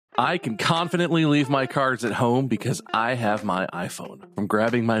I can confidently leave my cards at home because I have my iPhone. From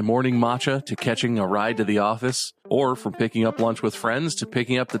grabbing my morning matcha to catching a ride to the office, or from picking up lunch with friends to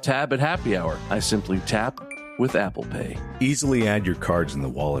picking up the tab at happy hour, I simply tap with Apple Pay. Easily add your cards in the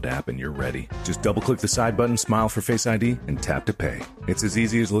Wallet app and you're ready. Just double-click the side button, smile for Face ID, and tap to pay. It's as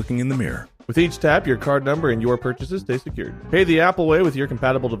easy as looking in the mirror. With each tap, your card number and your purchases stay secured. Pay the Apple way with your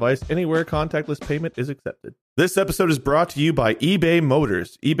compatible device anywhere contactless payment is accepted. This episode is brought to you by eBay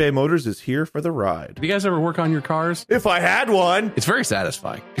Motors. eBay Motors is here for the ride. Do you guys ever work on your cars? If I had one! It's very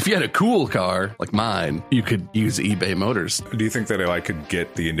satisfying. If you had a cool car, like mine, you could use eBay Motors. Do you think that I could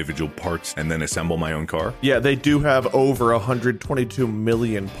get the individual parts and then assemble my own car? Yeah, they do have over 122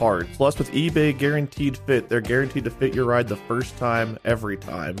 million parts. Plus, with eBay Guaranteed Fit, they're guaranteed to fit your ride the first time, every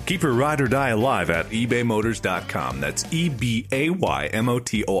time. Keep your ride or die alive at ebaymotors.com. That's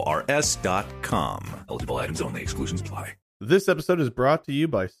ebaymotors.com. Eligible items only. Exclusions apply. This episode is brought to you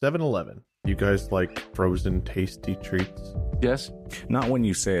by 7-Eleven. You guys like frozen tasty treats? Yes? Not when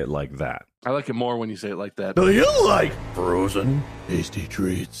you say it like that. I like it more when you say it like that. Do you like frozen tasty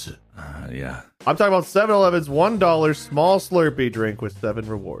treats? Yeah. I'm talking about 7-Eleven's $1 small Slurpee drink with 7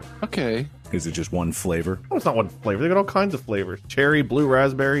 rewards. Okay. Is it just one flavor? Oh, it's not one flavor. They got all kinds of flavors. Cherry, blue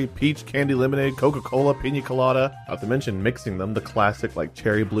raspberry, peach, candy lemonade, Coca-Cola, pina colada. Not to mention mixing them, the classic like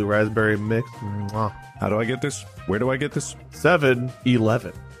cherry, blue raspberry mix. Mwah. How do I get this? Where do I get this?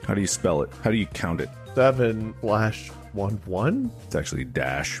 7-Eleven. How do you spell it? How do you count it? 7/11? It's actually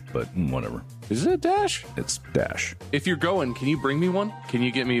dash, but whatever. Is it a dash? It's dash. If you're going, can you bring me one? Can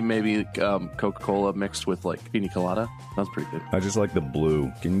you get me maybe Coca-Cola mixed with like pina colada? Sounds pretty good. I just like the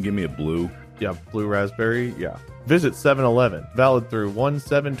blue. Can you give me a blue? Yeah, blue raspberry. Yeah. Visit 7-Eleven. Valid through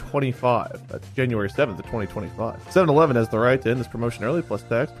 1/7/25. That's January 7th of 2025. 7-Eleven has the right to end this promotion early, plus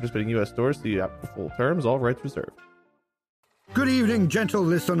tax. Participating U.S. stores. See app for full terms. All rights reserved. Good evening, gentle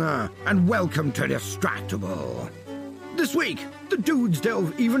listener, and welcome to Distractable. This week, the dudes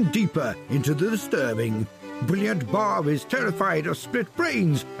delve even deeper into the disturbing. Brilliant Bob is terrified of split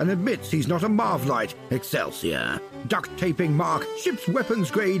brains and admits he's not a Marvelite. Excelsior. Duct taping Mark ships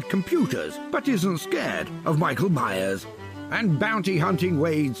weapons-grade computers, but isn't scared of Michael Myers. And bounty hunting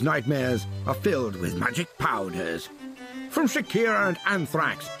Wade's nightmares are filled with magic powders. From Shakira and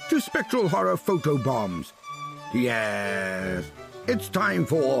Anthrax to spectral horror photobombs. Yes, it's time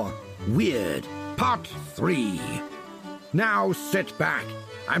for Weird Part 3. Now sit back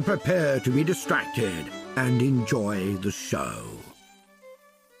and prepare to be distracted and enjoy the show.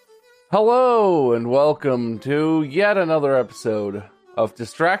 Hello, and welcome to yet another episode of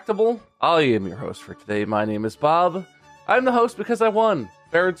Distractable. I am your host for today. My name is Bob. I'm the host because I won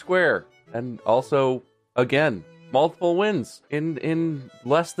fair and square, and also, again, multiple wins in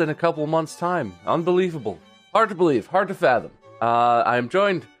less than a couple months' time. Unbelievable. Hard to believe, hard to fathom. I am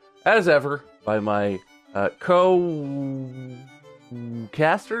joined, as ever, by my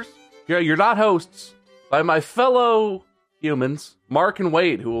co-casters. You're not hosts. By my fellow humans, Mark and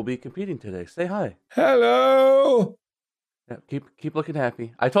Wade, who will be competing today. Say hi. Hello. Yeah, keep looking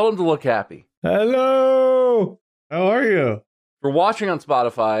happy. I told him to look happy. Hello. How are you? For watching on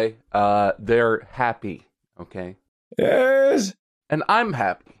Spotify, they're happy. Okay. Yes. And I'm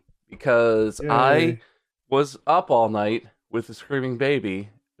happy because Yay. I was up all night with a screaming baby,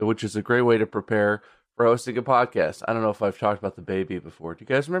 which is a great way to prepare for hosting a podcast. I don't know if I've talked about the baby before. Do you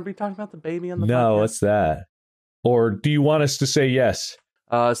guys remember you talking about the baby on the podcast? No, what's that? Or do you want us to say yes?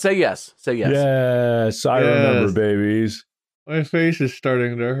 Say yes. Say yes. Yes, I remember babies. My face is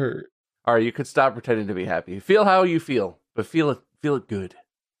starting to hurt. All right, you could stop pretending to be happy. Feel how you feel, but feel it good.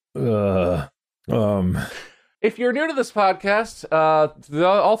 If you're new to this podcast,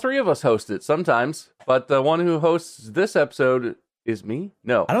 all three of us host it sometimes, but the one who hosts this episode is me?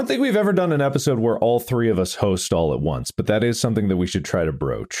 No. I don't think we've ever done an episode where all three of us host all at once, but that is something that we should try to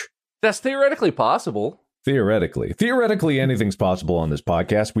broach. That's theoretically possible. Theoretically, anything's possible on this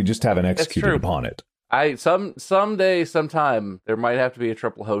podcast. We just haven't executed upon it. Someday, sometime, there might have to be a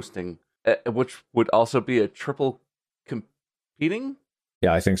triple hosting, which would also be a triple competing?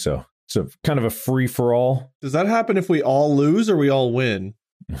 Yeah, I think so. So kind of a free-for-all. Does that happen if we all lose or we all win?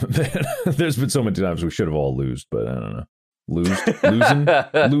 There's been so many times we should have all lost, but I don't know.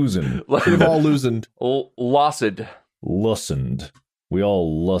 Losing. We've all loosened. Lussened. We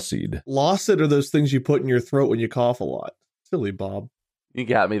all lussied. Losset are those things you put in your throat when you cough a lot. Silly Bob. You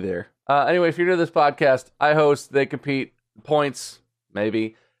got me there. Anyway, if you're new to this podcast, I host, they compete, points,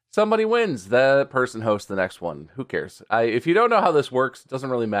 maybe. Somebody wins, the person hosts the next one. Who cares? If you don't know how this works, it doesn't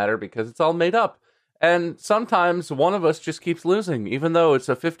really matter because it's all made up. And sometimes one of us just keeps losing, even though it's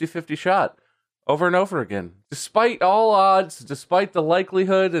a 50-50 shot. over and over again. Despite all odds, despite the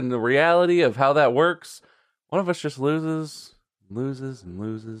likelihood and the reality of how that works, one of us just loses, loses, and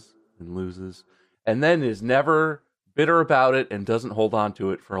loses, and loses, and then is never bitter about it and doesn't hold on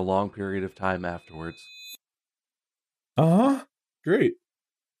to it for a long period of time afterwards. Uh-huh. Great.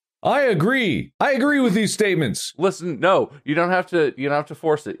 I agree. I agree with these statements. Listen, no, you don't have to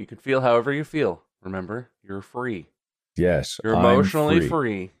force it. You can feel however you feel. Remember, you're free. Yes, You're I'm emotionally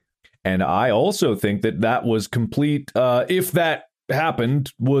free. And I also think that was complete, if that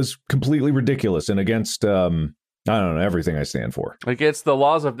happened, was completely ridiculous and against, I don't know, everything I stand for. Against the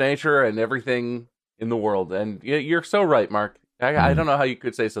laws of nature and everything in the world. And you're so right, Mark. I don't know how you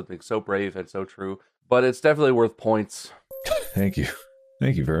could say something so brave and so true, but it's definitely worth points. Thank you.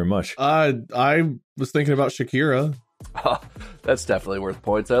 Thank you very much. I was thinking about Shakira. Oh, that's definitely worth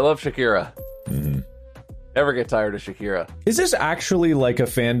points. I love Shakira. Mm-hmm. Never get tired of Shakira. Is this actually like a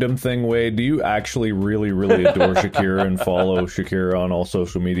fandom thing, Wade? Do you actually really, really adore Shakira and follow Shakira on all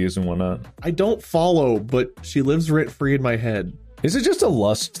social medias and whatnot? I don't follow, but she lives rent-free in my head. Is it just a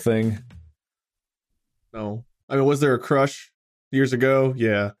lust thing? No. I mean, was there a crush years ago?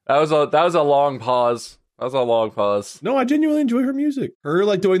 Yeah. That was a long pause. That was a long pause. No, I genuinely enjoy her music. Her,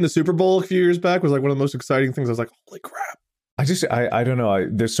 like, doing the Super Bowl a few years back was, like, one of the most exciting things. I was like, holy crap. I don't know.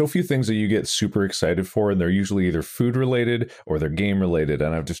 There's so few things that you get super excited for, and they're usually either food related or they're game related.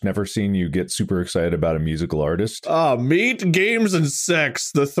 And I've just never seen you get super excited about a musical artist. Meat, games, and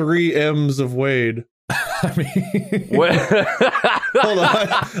sex. The 3 M's of Wade. I mean, hold on.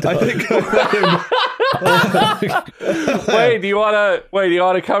 I think. Wade, do you wanna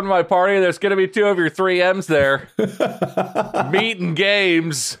come to my party? There's gonna be 2 of your 3 M's there. Meat and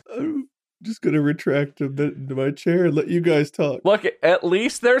games. Just gonna retract a bit into my chair and let you guys talk. Look, at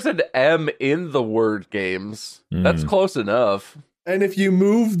least there's an M in the word games. That's close enough. And if you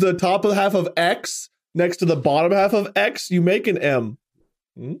move the top of half of X next to the bottom half of X, you make an M.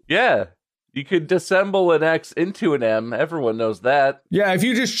 Yeah. You could dissemble an X into an M. Everyone knows that. Yeah, if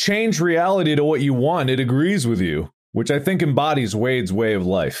you just change reality to what you want, it agrees with you, which I think embodies Wade's way of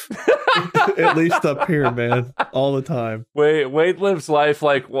life. At least up here, man, all the time. Wade lives life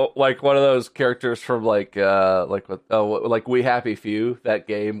like one of those characters from like We Happy Few, that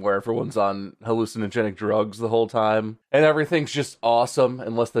game where everyone's on hallucinogenic drugs the whole time, and everything's just awesome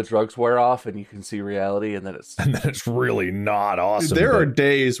unless the drugs wear off and you can see reality, and then it's really not awesome. There are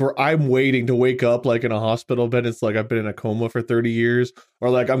days where I'm waiting to wake up, like in a hospital bed. It's like I've been in a coma for 30 years, or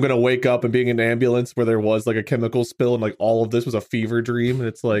like I'm gonna wake up and being in an ambulance where there was like a chemical spill and like all of this was a fever dream, and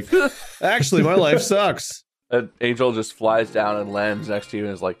it's like. Actually, my life sucks. An angel just flies down and lands next to you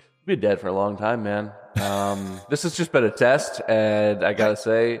and is like, "You've been dead for a long time, man. This has just been a test, and I gotta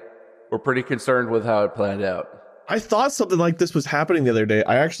say, we're pretty concerned with how it planned out." I thought something like this was happening the other day.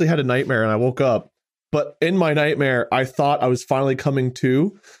 I actually had a nightmare and I woke up, but in my nightmare, I thought I was finally coming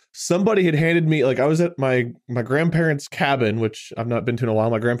to. Somebody had handed me, like I was at my grandparents' cabin, which I've not been to in a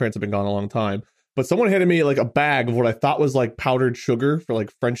while. My grandparents have been gone a long time. But someone handed me like a bag of what I thought was like powdered sugar for like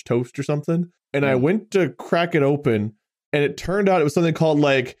French toast or something. And I went to crack it open and it turned out it was something called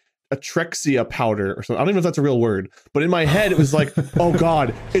like Atrexia powder or something. I don't even know if that's a real word, but in my head it was like, oh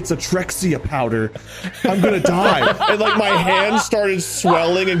God, it's Atrexia powder. I'm going to die. And like my hands started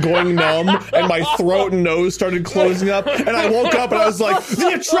swelling and going numb and my throat and nose started closing up. And I woke up and I was like,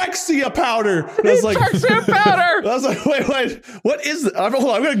 the Atrexia powder. And I was like, Atrexia powder. I was like, wait, what is it? Hold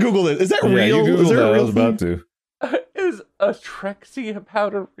on, I'm going to Google this. Is that real? You Is there that. a real I was about to. Is Atrexia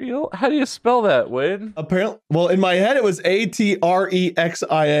powder real? How do you spell that, Wade? Apparently, well, in my head it was Atrexia.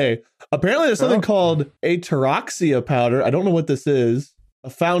 Apparently, there's something called Ateroxia powder. I don't know what this is. A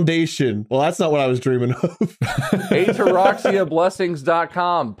foundation. Well, that's not what I was dreaming of.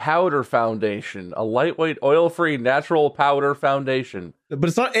 Ateroxiablessings.com powder foundation, a lightweight, oil-free, natural powder foundation. But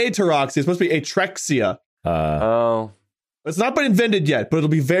it's not Ateroxia. It's supposed to be Atrexia. Oh. It's not been invented yet, but it'll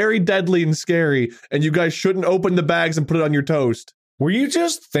be very deadly and scary. And you guys shouldn't open the bags and put it on your toast. Were you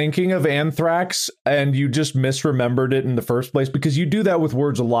just thinking of anthrax and you just misremembered it in the first place? Because you do that with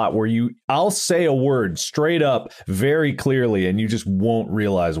words a lot where I'll say a word straight up very clearly and you just won't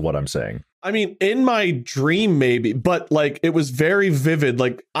realize what I'm saying. I mean, in my dream, maybe, but like it was very vivid.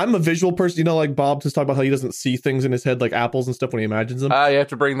 Like I'm a visual person, you know, like Bob just talked about how he doesn't see things in his head, like apples and stuff when he imagines them. You have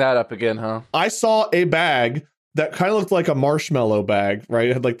to bring that up again, huh? I saw a bag that kind of looked like a marshmallow bag, right?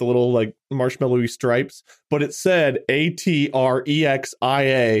 It had like the little like marshmallowy stripes, but it said Atrexia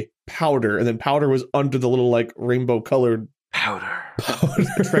powder. And then powder was under the little like rainbow colored powder.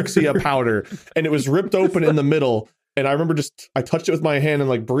 Atrexia powder. And it was ripped open in the middle. And I remember I touched it with my hand and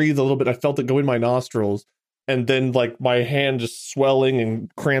like breathed a little bit. I felt it go in my nostrils. and then like my hand just swelling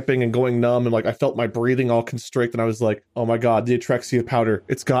and cramping and going numb, and like I felt my breathing all constrict, and I was like, oh my god, the Atrexia powder,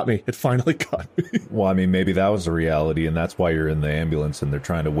 it's got me. It finally got me. Well, I mean, maybe that was the reality, and that's why you're in the ambulance and they're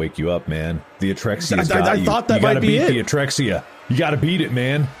trying to wake you up, man. The Atrexia. I thought that might be it. The Atrexia. You gotta beat it,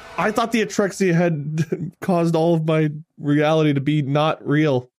 man. I thought the Atrexia had caused all of my reality to be not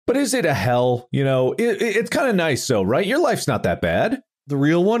real. But is it a hell? You know, it's kind of nice, though, right? Your life's not that bad. The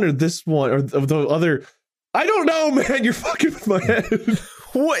real one or this one or the other? I don't know, man. You're fucking with my head.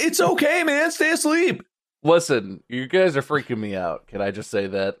 What? It's okay, man. Stay asleep. Listen, you guys are freaking me out. Can I just say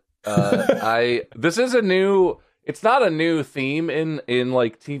that? This is it's not a new theme in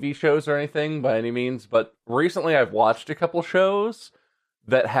like TV shows or anything by any means, but recently I've watched a couple shows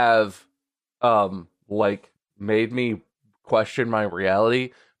that have like made me question my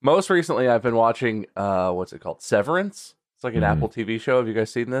reality. Most recently I've been watching what's it called? Severance. It's like an Apple TV show. Have you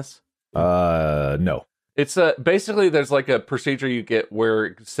guys seen this? No. It's basically there's like a procedure you get where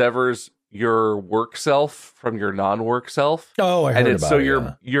it severs your work self from your non-work self. Oh, I heard about it. So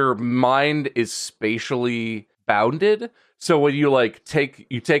your mind is spatially bounded. So when you like take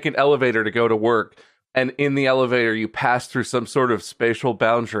an elevator to go to work, and in the elevator you pass through some sort of spatial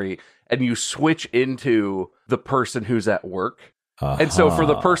boundary, and you switch into the person who's at work. And so for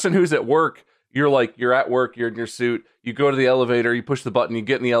the person who's at work, you're at work, you're in your suit, you go to the elevator, you push the button, you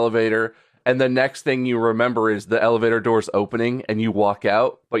get in the elevator, and the next thing you remember is the elevator door's opening and you walk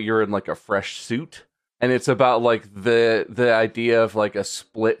out, but you're in like a fresh suit. And it's about like the idea of like a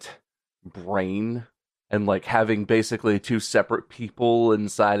split brain and like having basically two separate people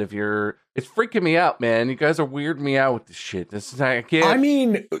inside of your... It's freaking me out, man. You guys are weirding me out with this shit. I can't... I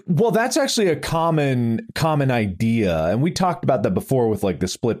mean, well, that's actually a common idea. And we talked about that before with like the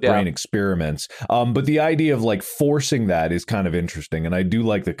split brain experiments. But the idea of like forcing that is kind of interesting. And I do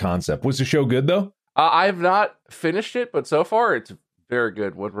like the concept. Was the show good though? I've not finished it, but so far it's very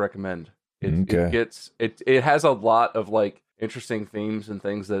good. Would recommend. It has a lot of like interesting themes and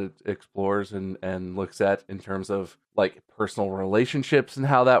things that it explores and looks at in terms of like personal relationships and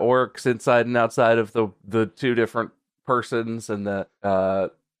how that works inside and outside of the two different persons, and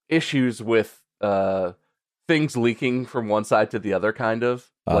the issues with things leaking from one side to the other, kind of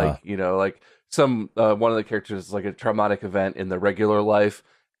like, you know, like some one of the characters is like a traumatic event in the regular life,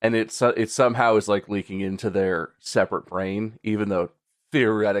 and it somehow is like leaking into their separate brain, even though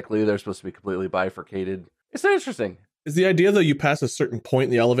theoretically they're supposed to be completely bifurcated. It's interesting. Is the idea though you pass a certain point in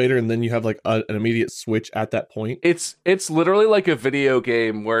the elevator and then you have like an immediate switch at that point? It's literally like a video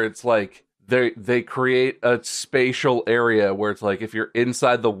game where it's like they create a spatial area where it's like if you're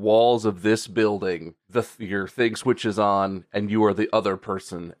inside the walls of this building, your thing switches on and you are the other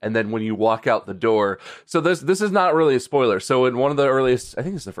person. And then when you walk out the door, so this is not really a spoiler. So in one of the earliest, I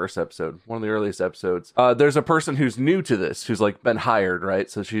think it's the first episode, one of the earliest episodes, there's a person who's new to this, who's like been hired,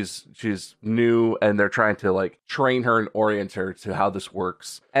 right? So she's new, and they're trying to like train her and orient her to how this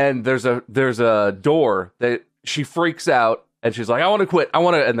works. And there's a door that she freaks out. And she's like, I want to quit.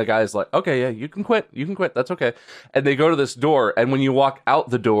 And the guy's like, okay, yeah, you can quit. That's okay. And they go to this door. And when you walk out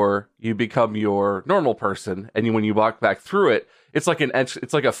the door, you become your normal person. And when you walk back through it, it's like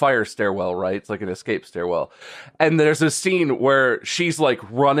a fire stairwell, right? It's like an escape stairwell. And there's a scene where she's like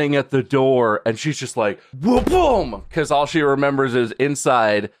running at the door and she's just like, boom, boom. Because all she remembers is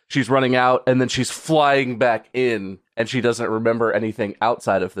inside, she's running out, and then she's flying back in. And she doesn't remember anything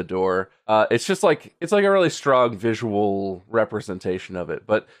outside of the door. It's like a really strong visual representation of it.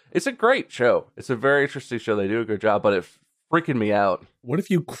 But it's a great show. It's a very interesting show. They do a good job, but it's freaking me out. What if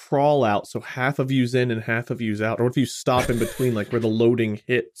you crawl out so half of you's in and half of you's out? Or what if you stop in between, like where the loading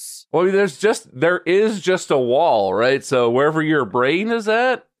hits? Well, there is just a wall, right? So wherever your brain is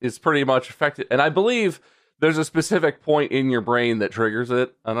at is pretty much affected. And I believe there's a specific point in your brain that triggers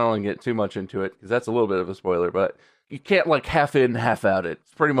it. I don't want to get too much into it because that's a little bit of a spoiler, but you can't like half in, half out it.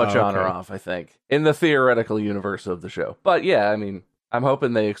 It's pretty much on or off, I think, in the theoretical universe of the show. But yeah, I mean, I'm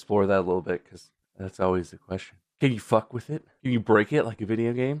hoping they explore that a little bit, because that's always the question. Can you fuck with it? Can you break it like a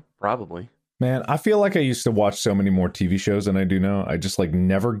video game? Probably. Man, I feel like I used to watch so many more TV shows than I do now. I just like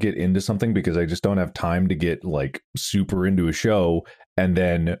never get into something because I just don't have time to get like super into a show and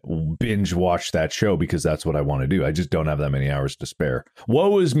then binge watch that show because that's what I want to do. I just don't have that many hours to spare.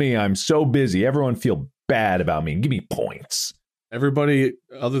 Woe is me. I'm so busy. Everyone feel bad about me. Give me points. Everybody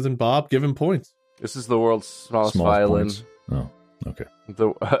other than Bob, give him points. This is the world's smallest violin. Points. Oh, okay.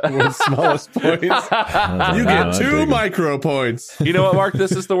 The world's smallest points. You get 2 micro points. You know what, Mark?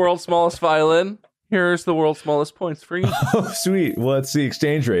 This is the world's smallest violin. Here's the world's smallest points for you. Oh, sweet. What's the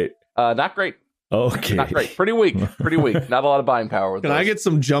exchange rate? Not great. Okay. Not great. Pretty weak. Not a lot of buying power with Can I get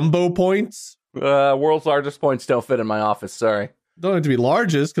some jumbo points? World's largest points don't fit in my office. Sorry. Don't have to be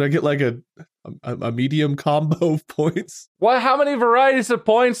largest. Can I get like a medium combo of points? What? How many varieties of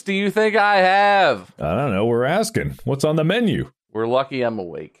points do you think I have? I don't know. We're asking. What's on the menu? We're lucky I'm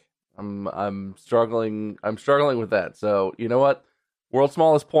awake. I'm struggling. I'm struggling with that. So you know what? World's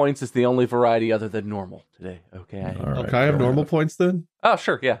smallest points is the only variety other than normal today. Okay. All right, Okay, I have normal points then. Oh,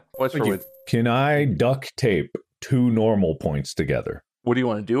 sure. Yeah. Points Thank for you. win. Can I duct tape 2 normal points together? What do you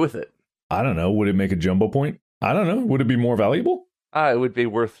want to do with it? I don't know. Would it make a jumbo point? I don't know. Would it be more valuable? It would be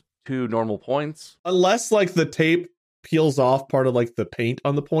worth 2 normal points. Unless like the tape peels off part of like the paint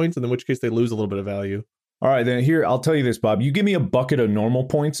on the points, and in which case they lose a little bit of value. All right, then here, I'll tell you this, Bob. You give me a bucket of normal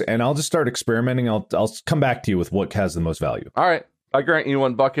points, and I'll just start experimenting. I'll come back to you with what has the most value. All right. I grant you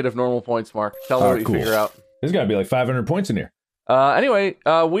 1 bucket of normal points, Mark. Tell me what you figure out. There's got to be like 500 points in here. Anyway,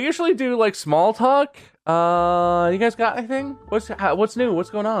 we usually do like small talk. You guys got anything? What's new? What's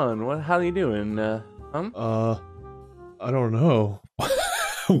going on? How are you doing? I don't know.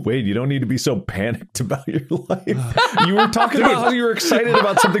 Wait, you don't need to be so panicked about your life. You were talking about how you were excited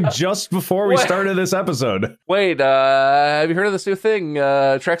about something just before we started this episode. Wait, have you heard of this new thing,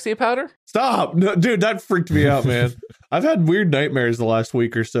 Trexia powder? Stop, no, dude, that freaked me out, man. I've had weird nightmares the last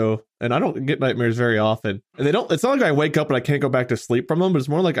week or so, and I don't get nightmares very often. And it's not like I wake up and I can't go back to sleep from them, but it's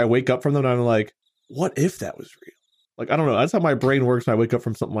more like I wake up from them and I'm like, what if that was real? Like, I don't know. That's how my brain works when I wake up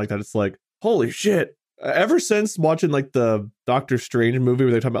from something like that. It's like, holy shit. Ever since watching like the Doctor Strange movie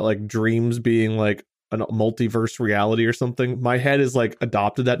where they talk about like dreams being like a multiverse reality or something, my head is like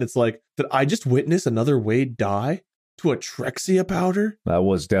adopted that. And it's like, did I just witness another Wade die to a Trexia powder? That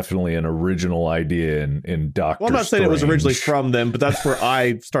was definitely an original idea in Doctor Well, I'm not saying it was originally Strange. from them, but that's where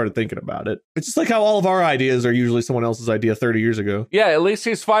I started thinking about it. It's just like how all of our ideas are usually someone else's idea 30 years ago. Yeah, at least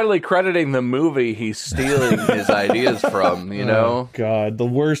he's finally crediting the movie he's stealing his ideas from, you know? Oh, God, the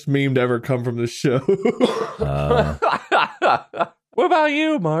worst meme to ever come from this show. What about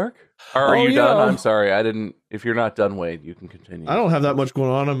you, Mark? Or are Oh, you yeah. done? I'm sorry. I didn't. If you're not done, Wade, you can continue. I don't have that much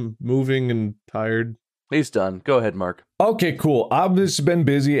going on. I'm moving and tired. He's done. Go ahead, Mark. Okay, cool. I've just been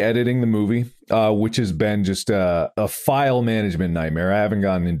busy editing the movie, which has been just a file management nightmare. I haven't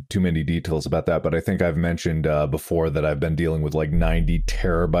gotten into too many details about that, but I think I've mentioned before that I've been dealing with like 90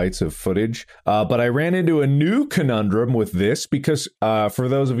 terabytes of footage. But I ran into a new conundrum with this because for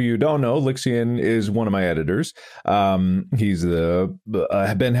those of you who don't know, Lixian is one of my editors. He's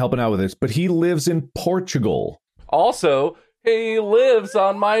been helping out with this, but he lives in Portugal. Also, he lives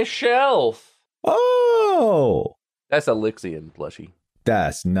on my shelf. Oh! That's a Lixian plushie.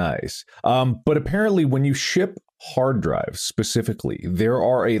 That's nice. But apparently when you ship hard drives specifically, there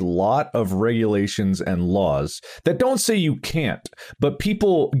are a lot of regulations and laws that don't say you can't, but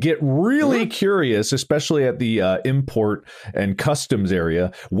people get really curious, especially at the import and customs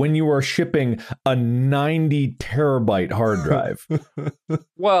area, when you are shipping a 90 terabyte hard drive.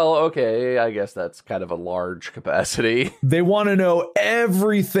 Well, okay, I guess that's kind of a large capacity. They want to know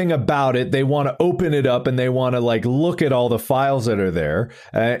everything about it. They want to open it up and they want to like look at all the files that are there.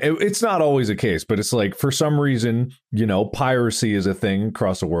 It's not always the case, but it's like for some reason, you know, piracy is a thing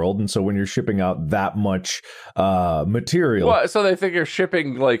across the world. And so when you're shipping out that much material. What? So they think you're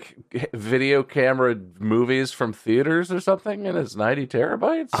shipping like video camera movies from theaters or something and it's 90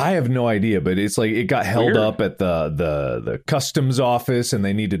 terabytes? I have no idea, but it's like it got held Weird. up at the customs office and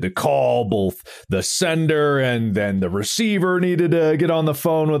they needed to call both the sender and then the receiver needed to get on the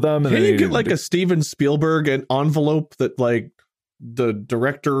phone with them. And Can they you get needed like to- a Steven Spielberg envelope that like the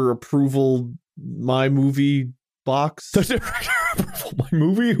director approval my movie box? The director approval my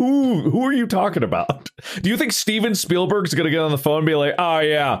movie? Who are you talking about? Do you think Steven Spielberg's gonna get on the phone and be like, oh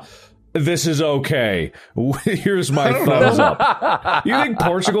yeah, this is okay. Here's my thumbs up. You think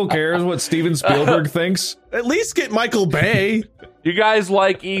Portugal cares what Steven Spielberg thinks? At least get Michael Bay. You guys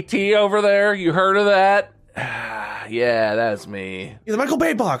like E.T. over there? You heard of that? Yeah, that's me. The Michael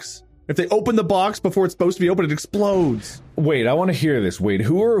Bay box. If they open the box before it's supposed to be open, it explodes. Wait, I want to hear this. Wait,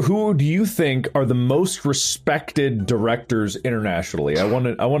 who do you think are the most respected directors internationally? I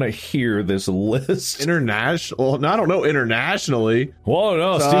want to hear this list. International? No, I don't know internationally. Whoa,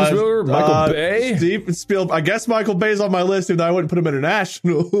 no, Steven Spielberg, Michael Bay. Steven Spielberg. I guess Michael Bay's on my list, even though I wouldn't put him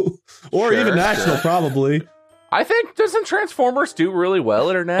international or Sure, even national, probably. I think, doesn't Transformers do really well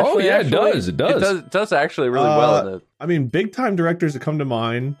internationally? Oh, yeah, it actually? does, it does. It does actually really well. In the, I mean, big time directors that come to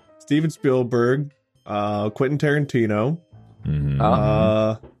mind: Steven Spielberg, Quentin Tarantino,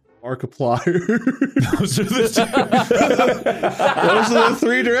 Markiplier. Those are the Those are the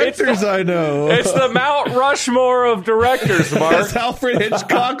three directors I know. it's the Mount Rushmore of directors, Mark. Is Alfred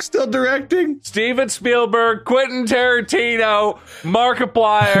Hitchcock still directing? Steven Spielberg, Quentin Tarantino,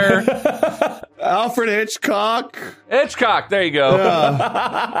 Markiplier, Alfred Hitchcock. Hitchcock, there you go.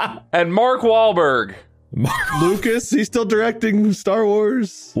 Yeah. And Mark Wahlberg. Lucas, he's still directing Star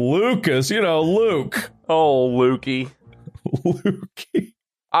Wars. Lucas, Luke. Oh, Lukey. Lukey.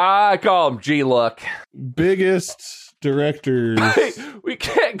 I call him G-Luck. Biggest directors. We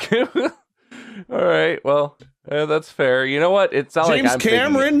can't give... All right, well, that's fair. You know what? It's not James like I'm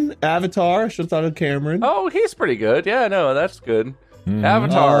Cameron, Avatar. Should have thought of Cameron. Oh, he's pretty good. Yeah, no, that's good.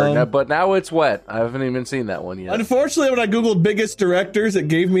 Avatar, but now it's wet. I haven't even seen that one yet. Unfortunately, when I Googled biggest directors, it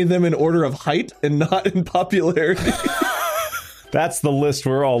gave me them in order of height and not in popularity. That's the list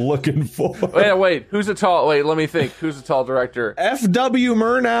we're all looking for. Wait, who's a tall... Wait, let me think. Who's a tall director? F.W.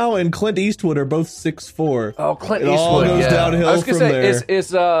 Murnau and Clint Eastwood are both 6'4". Oh, Clint It Eastwood, all goes downhill I was gonna from say,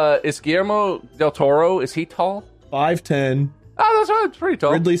 there. is Guillermo del Toro, is he tall? 5'10". Oh, that's right. It's pretty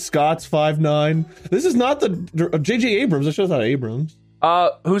tall. Ridley Scott's 5'9". This is not the J.J. Abrams. I should have thought Abrams.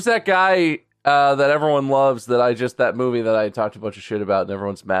 Who's that guy that everyone loves that movie that I talked a bunch of shit about and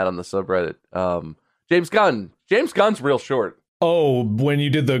everyone's mad on the subreddit? James Gunn. James Gunn's real short. Oh, when you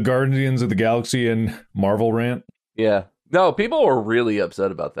did the Guardians of the Galaxy and Marvel rant? Yeah. No, people were really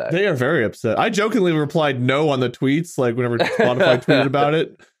upset about that. They are very upset. I jokingly replied no on the tweets, like whenever Spotify tweeted about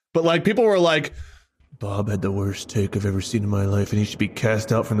it. But like people were like, Bob had the worst take I've ever seen in my life, and he should be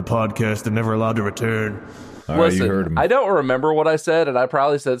cast out from the podcast and never allowed to return. All right, Listen, you heard him. I don't remember what I said, and I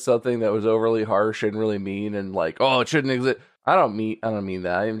probably said something that was overly harsh and really mean and like, oh, it shouldn't exist. I don't mean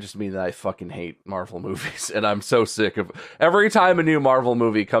that. I just mean that I fucking hate Marvel movies, and I'm so sick of every time a new Marvel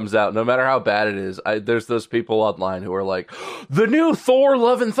movie comes out, no matter how bad it is. There's those people online who are like, the new Thor: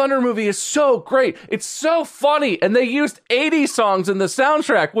 Love and Thunder movie is so great, it's so funny, and they used 80 songs in the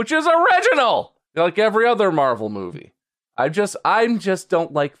soundtrack, which is original, like every other Marvel movie. I just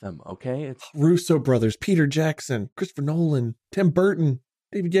don't like them. Okay, it's Russo brothers, Peter Jackson, Christopher Nolan, Tim Burton,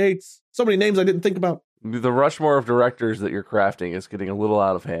 David Yates. So many names I didn't think about. the Rushmore of directors that you're crafting is getting a little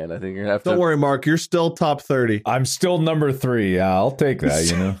out of hand. I think you're gonna have to. Don't worry, Mark. You're still top 30. I'm still number 3. Yeah, I'll take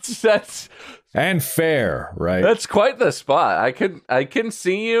that, That's And fair, right? That's quite the spot. I can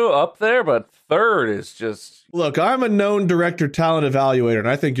see you up there, but third is just... Look, I'm a known director talent evaluator, and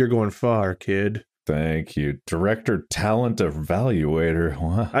I think you're going far, kid. Thank you. Director talent evaluator.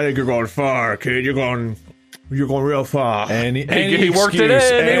 Wow. I think you're going far, kid. You're going real far. Any he excuse, worked it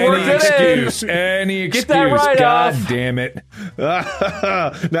in. He worked it in. Any excuse. Get that right God off. damn it.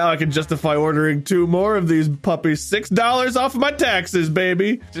 Now I can justify ordering 2 more of these puppies. $6 off of my taxes,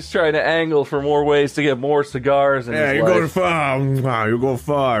 baby. Just trying to angle for more ways to get more cigars. In Yeah, his you're life. going far. Wow, you're going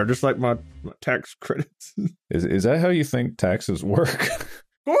far. Just like my tax credits. Is that how you think taxes work?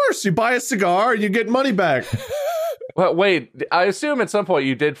 Of course, you buy a cigar and you get money back. But wait, I assume at some point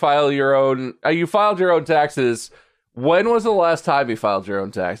you did file your own. You filed your own taxes. When was the last time you filed your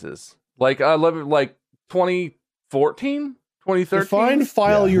own taxes? Like 2014, 2013. Define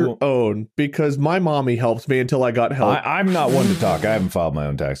file Yeah. your own, because my mommy helped me until I got help. I'm not one to talk. I haven't filed my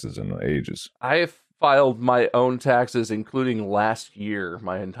own taxes in ages. I have filed my own taxes, including last year,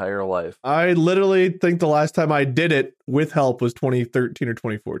 my entire life. I literally think the last time I did it with help was 2013 or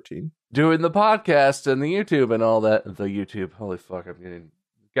 2014. Doing the podcast and the YouTube and all that. The YouTube, holy fuck,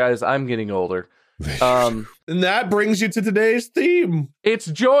 I'm getting older. And that brings you to today's theme. It's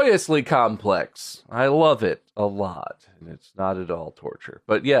joyously complex. I love it a lot, and it's not at all torture.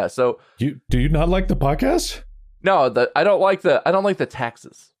 But yeah, so Do you not like the podcast? no, I don't like the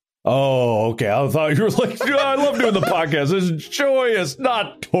taxes. Oh, okay. I thought you were like, I love doing the podcast. It's joyous,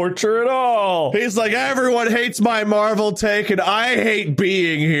 not torture at all. He's like, everyone hates my Marvel take, and I hate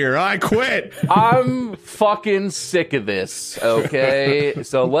being here. I quit. I'm fucking sick of this. Okay,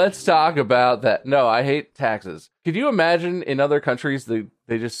 so let's talk about that. No, I hate taxes. Could you imagine in other countries they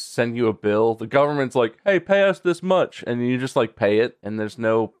just send you a bill? The government's like, hey, pay us this much, and you just like pay it, and there's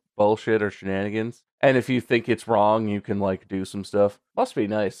no bullshit or shenanigans. And if you think it's wrong, you can like do some stuff. Must be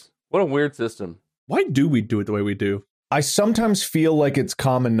nice. What a weird system. Why do we do it the way we do? I sometimes feel like it's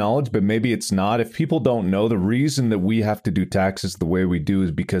common knowledge, but maybe it's not. If people don't know, the reason that we have to do taxes the way we do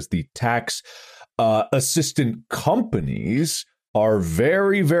is because the tax assistant companies are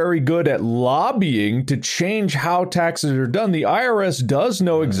very, very good at lobbying to change how taxes are done. The IRS does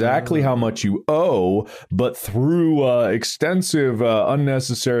know exactly how much you owe, but through extensive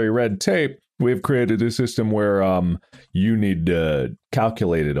unnecessary red tape, we've created a system where you need to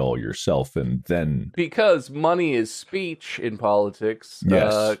calculate it all yourself, and then... Because money is speech in politics.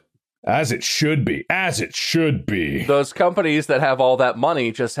 Yes. As it should be. As it should be. Those companies that have all that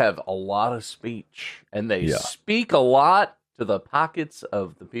money just have a lot of speech. And they speak a lot to the pockets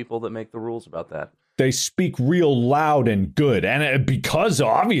of the people that make the rules about that. They speak real loud and good. And because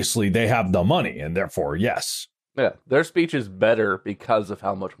obviously they have the money, and therefore, yes. Yeah, their speech is better because of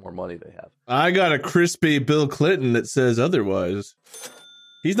how much more money they have. I got a crispy Bill Clinton that says otherwise.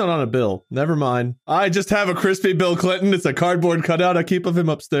 He's not on a bill. Never mind. I just have a crispy Bill Clinton. It's a cardboard cutout I keep of him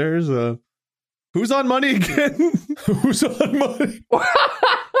upstairs. Who's on money again? Who's on money?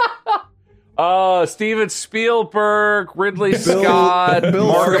 Steven Spielberg, Ridley Scott,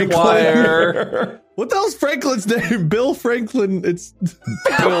 Bill Markiplier. What the hell's Franklin's name? Bill Franklin. It's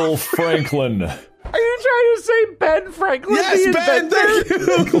Bill Franklin. Are you trying to say Ben Franklin? yes, Ben.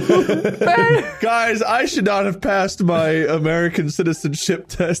 Thank you. Ben. Guys, I should not have passed my American citizenship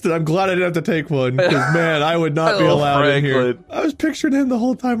test, and I'm glad I didn't have to take one. Because man, I would not be Bill allowed in here. Franklin. I was picturing him the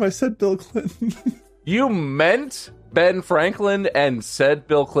whole time I said Bill Clinton. You meant Ben Franklin and said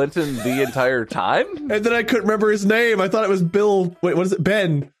Bill Clinton the entire time? And then I couldn't remember his name. I thought it was Bill. Wait, what is it?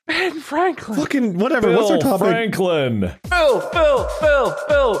 Ben. Ben Franklin. Fucking whatever. Bill What's our topic? Franklin.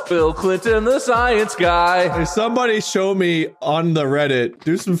 Bill Clinton, the science guy. Hey, somebody show me on the Reddit.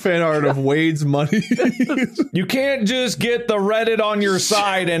 Do some fan art of Wade's money. You can't just get the Reddit on your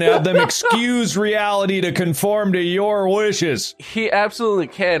side and have them excuse reality to conform to your wishes. He absolutely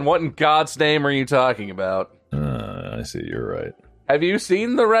can. What in God's name are you talking about? I see, you're right. Have you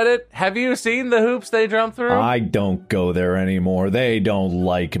seen the Reddit? Have you seen the hoops they jump through? I don't go there anymore. They don't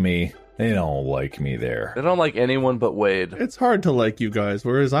like me. They don't like me there. They don't like anyone but Wade. It's hard to like you guys,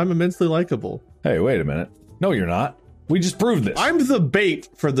 whereas I'm immensely likable. Hey, wait a minute. No, you're not. We just proved this. I'm the bait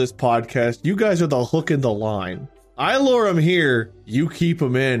for this podcast. You guys are the hook in the line. I lure them here, you keep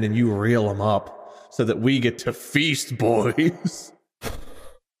them in, and you reel them up so that we get to feast, boys.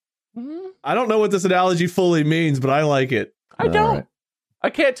 I don't know what this analogy fully means, but I like it. I don't. All right. I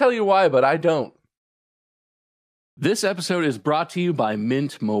can't tell you why, but I don't. This episode is brought to you by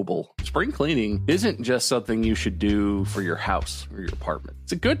Mint Mobile. Spring cleaning isn't just something you should do for your house or your apartment.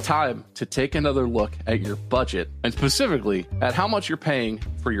 It's a good time to take another look at your budget and specifically at how much you're paying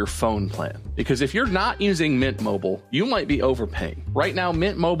for your phone plan. Because if you're not using Mint Mobile, you might be overpaying. Right now,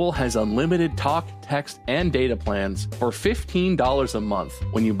 Mint Mobile has unlimited talk, text, and data plans for $15 a month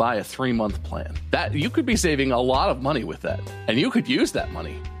when you buy a 3-month plan. That you could be saving a lot of money with that. And you could use that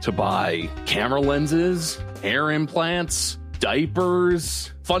money to buy camera lenses, hair implants,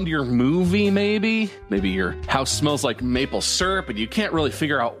 diapers, fund your movie maybe. Maybe your house smells like maple syrup and you can't really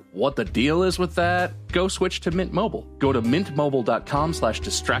figure out what the deal is with that. Go switch to Mint Mobile. Go to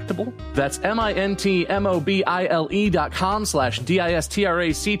mintmobile.com/distractible. That's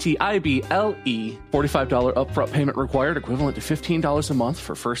mintmobile.com/distractible. $45 upfront payment required, equivalent to $15 a month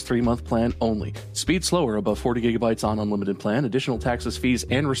for first 3-month plan only. Speed slower above 40 gigabytes on unlimited plan. Additional taxes, fees,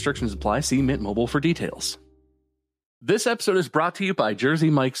 and restrictions apply. See Mint Mobile for details. This episode is brought to you by Jersey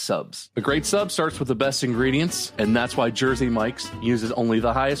Mike's Subs. A great sub starts with the best ingredients, and that's why Jersey Mike's uses only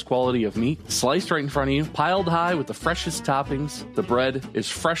the highest quality of meat, sliced right in front of you, piled high with the freshest toppings. The bread is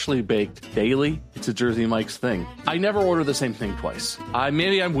freshly baked daily. It's a Jersey Mike's thing. I never order the same thing twice.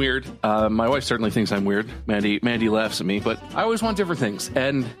 Maybe I'm weird. My wife certainly thinks I'm weird. Mandy laughs at me, but I always want different things.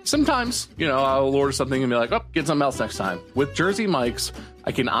 And sometimes, I'll order something and be like, oh, get something else next time. With Jersey Mike's,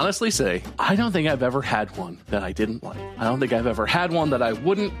 I can honestly say, I don't think I've ever had one that I didn't like. I don't think I've ever had one that I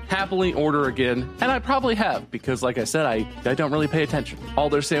wouldn't happily order again. And I probably have, because like I said, I don't really pay attention. All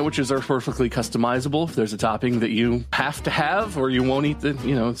their sandwiches are perfectly customizable. If there's a topping that you have to have or you won't eat,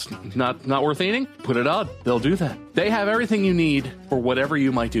 it's not worth eating, put it on. They'll do that. They have everything you need for whatever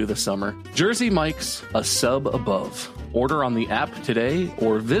you might do this summer. Jersey Mike's, a sub above. Order on the app today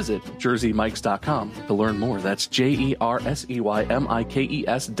or visit jerseymikes.com to learn more. That's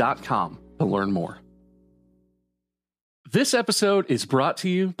JERSEYMIKES.com to learn more. This episode is brought to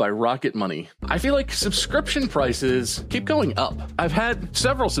you by Rocket Money. I feel like subscription prices keep going up. I've had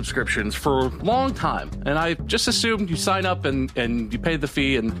several subscriptions for a long time, and I just assumed you sign up and you pay the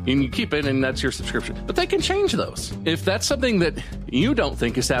fee and you keep it, and that's your subscription. But they can change those. If that's something that you don't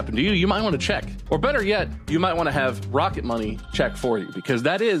think has happened to you, you might want to check. Or better yet, you might want to have Rocket Money check for you, because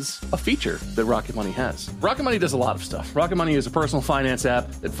that is a feature that Rocket Money has. Rocket Money does a lot of stuff. Rocket Money is a personal finance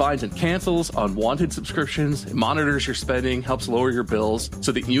app that finds and cancels unwanted subscriptions. It monitors your spending, helps lower your bills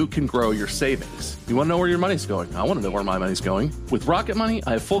so that you can grow your savings. You want to know where your money's going? I want to know where my money's going. With Rocket Money,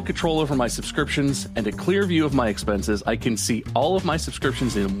 I have full control over my subscriptions and a clear view of my expenses. I can see all of my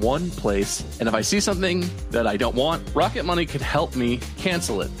subscriptions in one place, and if I see something that I don't want, Rocket Money can help me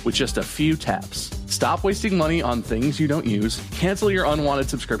cancel it with just a few taps. Stop wasting money on things you don't use. Cancel your unwanted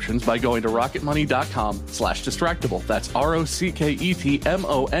subscriptions by going to rocketmoney.com/distractible. That's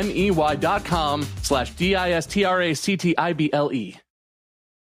ROCKETMONEY.com/DISTRACTIBLE.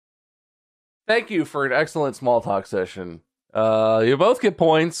 thank you for an excellent small talk session. You both get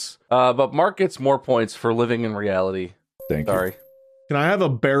points, but Mark gets more points for living in reality. Thank you. Sorry. Can I have a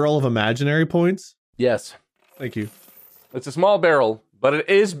barrel of imaginary points? Yes. Thank you. It's a small barrel, but it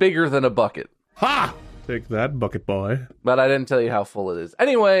is bigger than a bucket. Ha! Take that, bucket boy. But I didn't tell you how full it is.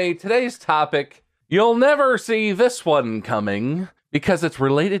 Anyway, today's topic, you'll never see this one coming because it's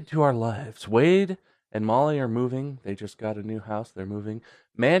related to our lives. Wade and Molly are moving. They just got a new house. They're moving.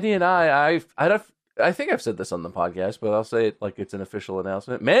 Mandy and I think I've said this on the podcast, but I'll say it like it's an official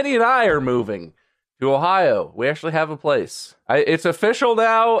announcement. Mandy and I are moving to Ohio. We actually have a place. It's official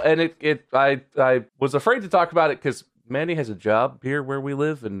now, and I was afraid to talk about it because Mandy has a job here where we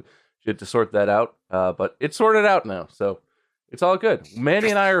live, and she had to sort that out. But it's sorted out now, so it's all good. Mandy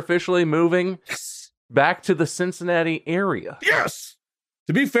and I are officially moving back to the Cincinnati area. Yes!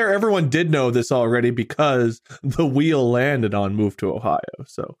 To be fair, everyone did know this already because the wheel landed on Move to Ohio,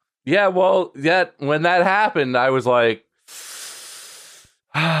 so... Yeah, well, when that happened, I was like,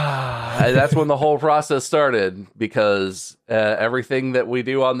 and that's when the whole process started, because everything that we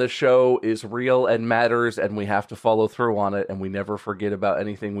do on this show is real and matters, and we have to follow through on it, and we never forget about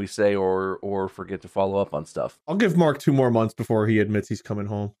anything we say or forget to follow up on stuff. I'll give Mark 2 more months before he admits he's coming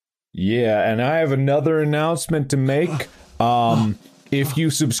home. Yeah, and I have another announcement to make. If you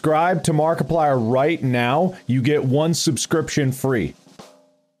subscribe to Markiplier right now, you get 1 subscription free.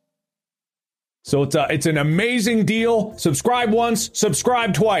 So it's an amazing deal. Subscribe once,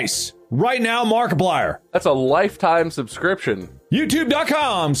 subscribe twice. Right now, Markiplier. That's a lifetime subscription.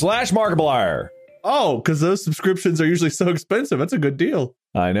 YouTube.com/Markiplier. Oh, because those subscriptions are usually so expensive. That's a good deal.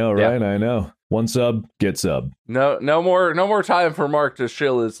 I know, right? Yeah. I know. 1 sub, get sub. No more time for Mark to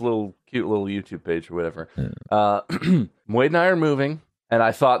shill his cute little YouTube page or whatever. Yeah. Wade and I are moving, and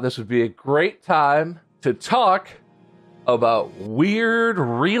I thought this would be a great time to talk about weird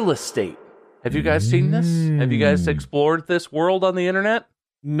real estate. Have you guys seen this? Have you guys explored this world on the internet?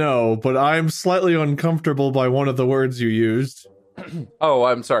 No, but I'm slightly uncomfortable by one of the words you used. Oh,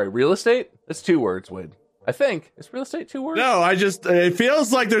 I'm sorry. Real estate? It's 2 words, Wade. I think. Is real estate 2 words? No, it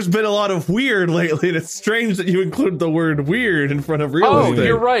feels like there's been a lot of weird lately, and it's strange that you include the word weird in front of real estate. Oh,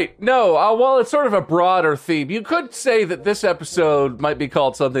 you're right. No, well, it's sort of a broader theme. You could say that this episode might be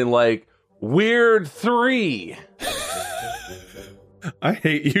called something like Weird 3. I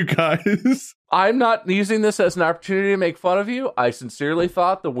hate you guys. I'm not using this as an opportunity to make fun of you. I sincerely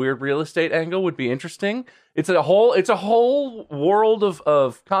thought the weird real estate angle would be interesting. It's a whole world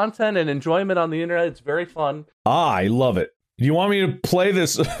of content and enjoyment on the internet. It's very fun. I love it. Do you want me to play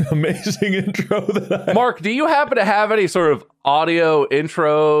this amazing intro Mark, do you happen to have any sort of audio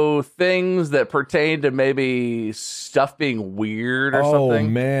intro things that pertain to maybe stuff being weird or something? Oh,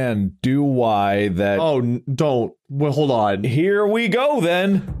 man, do I that... Oh, don't. Well, hold on. Here we go,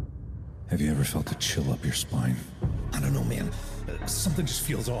 then. Have you ever felt a chill up your spine? I don't know, man. Something just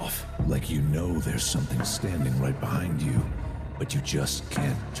feels off. Like you know there's something standing right behind you, but you just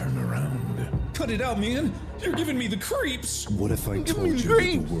can't turn around. Cut it out, man. You're giving me the creeps. What if I told you that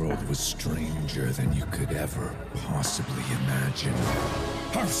the world was stranger than you could ever possibly imagine?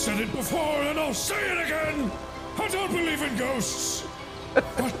 I've said it before and I'll say it again. I don't believe in ghosts.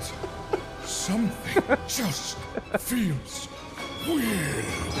 But something just feels weird.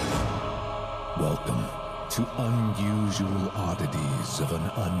 Welcome to unusual oddities of an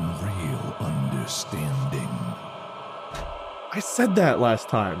unreal understanding. I said that last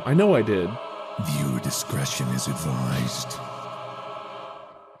time. I know I did. Viewer discretion is advised.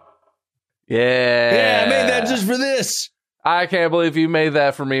 Yeah. I made that just for this. I can't believe you made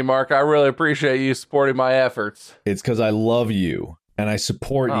that for me, Mark. I really appreciate you supporting my efforts. It's because I love you and I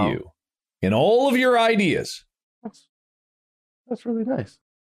support you in all of your ideas. That's really nice.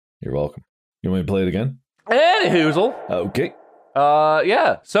 You're welcome. You want me to play it again? Anyhoozle. Okay.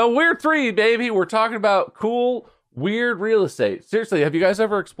 Yeah. So Weird 3, baby. We're talking about cool, weird real estate. Seriously, have you guys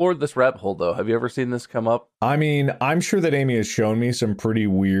ever explored this rabbit hole, though? Have you ever seen this come up? I mean, I'm sure that Amy has shown me some pretty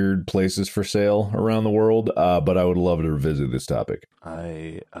weird places for sale around the world, but I would love to revisit this topic.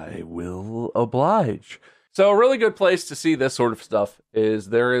 I will oblige. So a really good place to see this sort of stuff is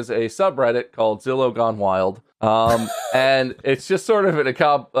there is a subreddit called Zillow Gone Wild. And it's just sort of an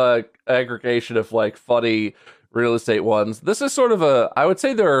aggregation of like funny real estate ones. This is sort of I would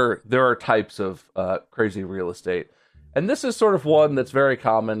say there are types of crazy real estate. And this is sort of one that's very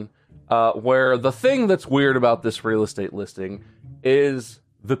common, where the thing that's weird about this real estate listing is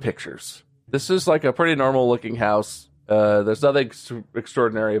the pictures. This is like a pretty normal looking house. There's nothing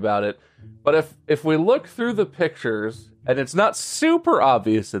extraordinary about it. But if we look through the pictures, and it's not super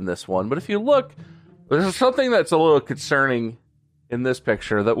obvious in this one, but if you look, there's something that's a little concerning in this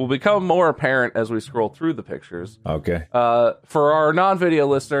picture that will become more apparent as we scroll through the pictures. Okay. For our non-video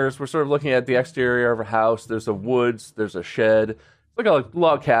listeners, we're sort of looking at the exterior of a house. There's a woods, there's a shed. It's like a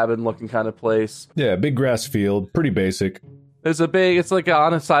log cabin looking kind of place. Yeah, big grass field, pretty basic. It's like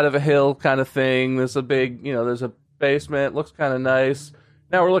on the side of a hill kind of thing. There's a big, there's a basement, looks kind of nice.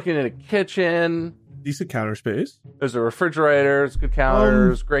 Now we're looking at a kitchen. Decent counter space. There's a refrigerator, it's good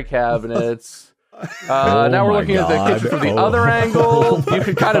counters, great cabinets. Now we're looking at the kitchen from the other angle. You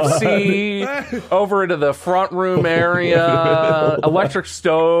can kind of see over into the front room area. Electric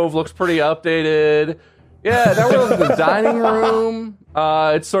stove looks pretty updated. Yeah, now we're looking at the dining room.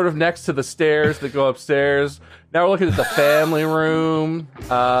 It's sort of next to the stairs that go upstairs. Now we're looking at the family room.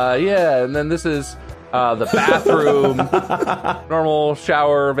 And then this is the bathroom. Normal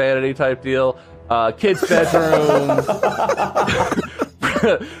shower, vanity type deal. Kid's bedroom.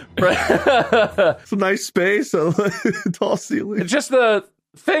 Some nice space, tall ceiling. Just the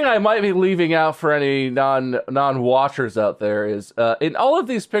thing I might be leaving out for any non-watchers out there is in all of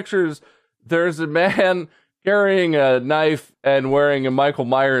these pictures, there's a man carrying a knife and wearing a Michael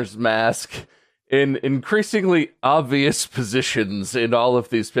Myers mask in increasingly obvious positions in all of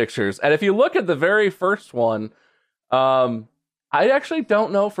these pictures. And if you look at the very first one, I actually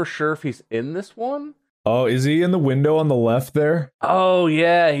don't know for sure if he's in this one. Oh, is he in the window on the left there? Oh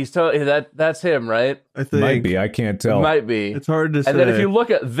yeah, he's that's him, right? I think Might be. I can't tell. Might be. It's hard to say. And then if you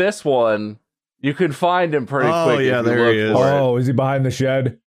look at this one, you can find him pretty quick. Oh yeah, there he is. Oh, is he behind the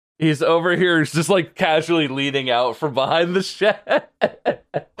shed? He's over here. He's just like casually leaning out from behind the shed.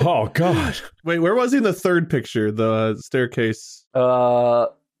 Oh God! Wait, where was he in the third picture? The staircase.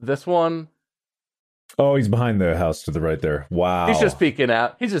 This one. Oh, he's behind the house to the right there. Wow. He's just peeking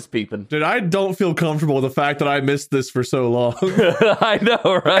out. He's just peeping. Dude, I don't feel comfortable with the fact that I missed this for so long. I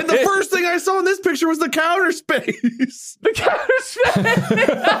know, right? And the first thing I saw in this picture was the counter space. The counter space.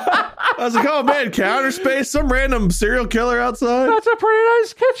 I was like, oh man, counter space, some random serial killer outside. That's a pretty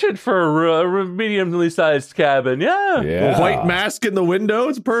nice kitchen for a mediumly sized cabin. Yeah. Yeah. A white mask in the window.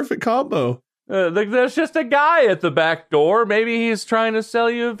 It's a perfect combo. There's just a guy at the back door. Maybe he's trying to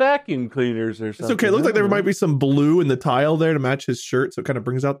sell you vacuum cleaners or something. It's okay. It looks like there might be some blue in the tile there to match his shirt, so it kind of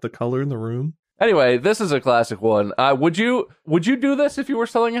brings out the color in the room. Anyway, this is a classic one. Would you do this if you were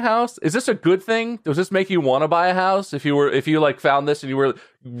selling a house? Is this a good thing? Does this make you want to buy a house if you like found this and you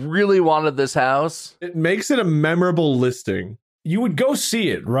really wanted this house? It makes it a memorable listing. You would go see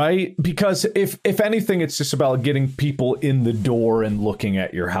it, right? Because if anything, it's just about getting people in the door and looking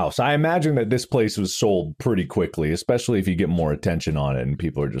at your house. I imagine that this place was sold pretty quickly, especially if you get more attention on it and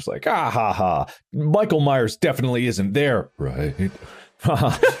people are just like, ah, ha, ha. Michael Myers definitely isn't there. Right.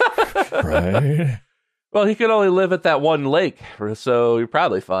 Right. Well, he could only live at that one lake, so you're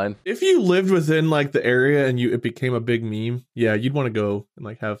probably fine. If you lived within like the area and it became a big meme, yeah, you'd want to go and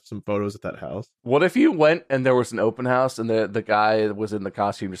like have some photos at that house. What if you went and there was an open house and the guy was in the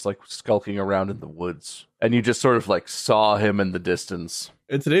costume just like skulking around in the woods and you just sort of like saw him in the distance?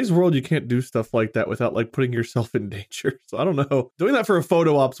 In today's world, you can't do stuff like that without like putting yourself in danger. So I don't know. Doing that for a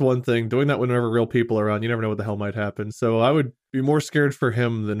photo op's one thing. Doing that whenever real people are around, you never know what the hell might happen. So I would be more scared for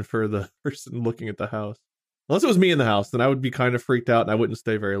him than for the person looking at the house. Unless it was me in the house, then I would be kind of freaked out and I wouldn't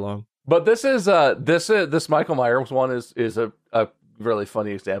stay very long. But this is this Michael Myers one is a really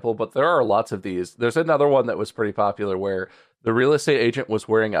funny example, but there are lots of these. There's another one that was pretty popular where the real estate agent was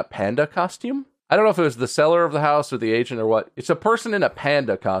wearing a panda costume. I don't know if it was the seller of the house or the agent or what. It's a person in a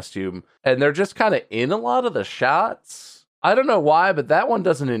panda costume, and they're just kind of in a lot of the shots. I don't know why, but that one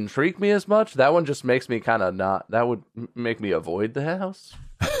doesn't intrigue me as much. That one just makes me kind of not. That would make me avoid the house,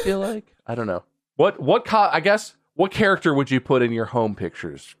 I feel like. I don't know. What character would you put in your home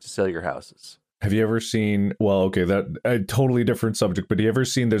pictures to sell your houses? Have you ever seen, well, okay, that a totally different subject, but have you ever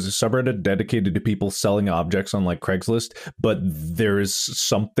seen there's a subreddit dedicated to people selling objects on like Craigslist, but there is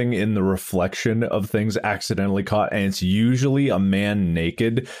something in the reflection of things accidentally caught, and it's usually a man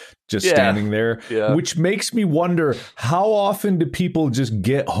naked just standing there, which makes me wonder, how often do people just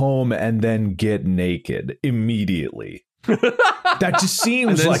get home and then get naked immediately? That just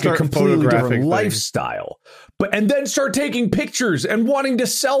seems like a completely different lifestyle. And then start taking pictures and wanting to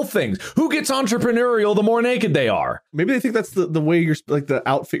sell things. Who gets entrepreneurial the more naked they are? Maybe they think that's the way you're like the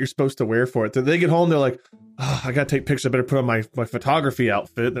outfit you're supposed to wear for it. So they get home, they're like, oh, I gotta take pictures. I better put on my photography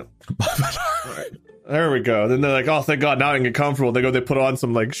outfit. Right. There we go. Then they're like, oh, thank God, now I can get comfortable. They put on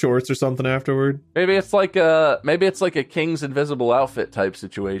some like shorts or something afterward. Maybe it's like a King's invisible outfit type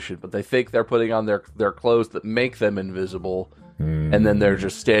situation, but they think they're putting on their clothes that make them invisible, and then they're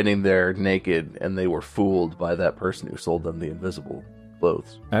just standing there naked, and they were fooled by that person who sold them the invisible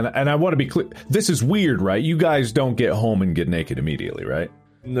clothes. And I want to be clear. This is weird, right? You guys don't get home and get naked immediately, right?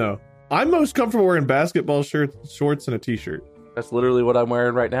 No. I'm most comfortable wearing basketball shorts, and a t-shirt. That's literally what I'm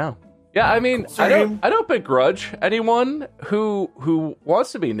wearing right now. Yeah, I mean, I don't begrudge anyone who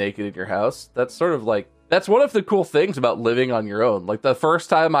wants to be naked in your house. That's sort of like, that's one of the cool things about living on your own. Like the first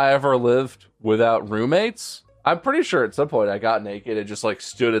time I ever lived without roommates, I'm pretty sure at some point I got naked and just like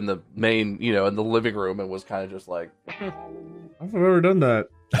stood in the main, in the living room and was kind of just like. I've never done that.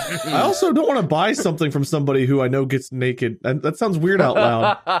 I also don't want to buy something from somebody who I know gets naked. And that sounds weird out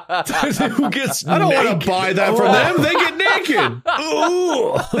loud. Who gets I don't want to buy that from them. They get naked.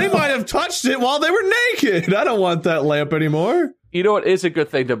 Ooh. They might have touched it while they were naked. I don't want that lamp anymore. You know what is a good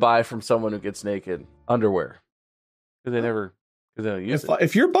thing to buy from someone who gets naked? Underwear. Because they don't use it.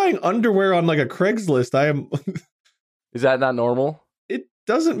 If you're buying underwear on like a Craigslist, I am. Is that not normal? It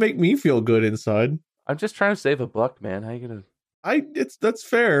doesn't make me feel good inside. I'm just trying to save a buck, man. How you gonna? That's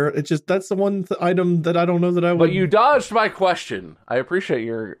fair. It's just that's the one item that I don't know that I would. But you dodged my question. I appreciate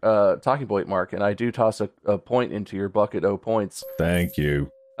your talking point, Mark, and I do toss a point into your bucket. 0 points. Thank you.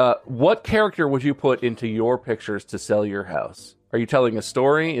 What character would you put into your pictures to sell your house? Are you telling a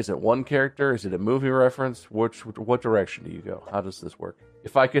story? Is it one character? Is it a movie reference? What direction do you go? How does this work?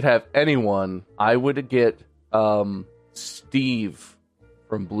 If I could have anyone, I would get Steve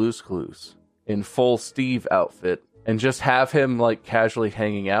from Blue's Clues in full Steve outfit and just have him like casually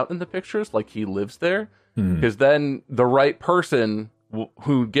hanging out in the pictures like he lives there. Because then the right person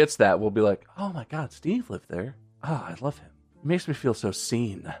who gets that will be like, oh my God, Steve lived there. Oh, I love him. It makes me feel so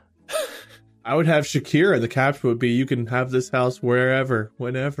seen. I would have Shakira. The caption would be, you can have this house wherever,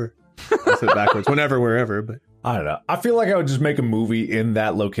 whenever. I said backwards. Whenever, wherever. But I don't know. I feel like I would just make a movie in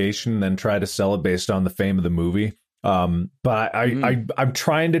that location and then try to sell it based on the fame of the movie. But I'm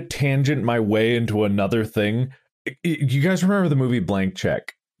trying to tangent my way into another thing. You guys remember the movie Blank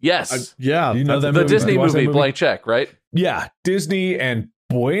Check? Yes. Yeah. You know that the movie? Disney movie Blank Check, right? Yeah. Disney and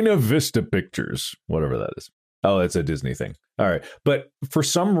Buena Vista Pictures, whatever that is. Oh, it's a Disney thing. All right. But for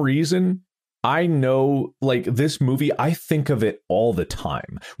some reason, I know, like, this movie, I think of it all the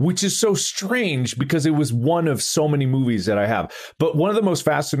time, which is so strange because it was one of so many movies that I have. But one of the most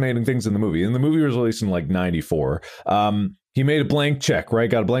fascinating things in the movie was released in like 94. He made a blank check, right?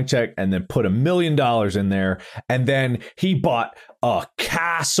 Got a blank check and then put $1 million in there. And then he bought a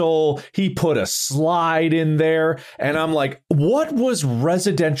castle. He put a slide in there. And I'm like, what was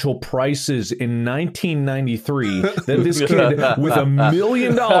residential prices in 1993 that this kid with $1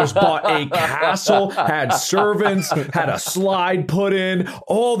 million bought a castle, had servants, had a slide put in,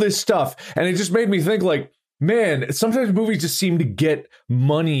 all this stuff. And it just made me think like, man, sometimes movies just seem to get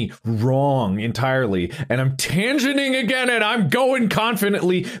money wrong entirely. And I'm tangenting again, and I'm going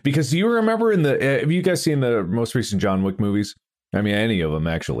confidently because do you remember have you guys seen the most recent John Wick movies? I mean, any of them,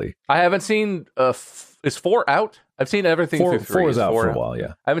 actually. I haven't seen, is 4 out? I've seen everything through 3. 4 is out for a while,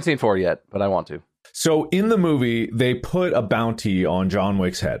 yeah. I haven't seen 4 yet, but I want to. So in the movie, they put a bounty on John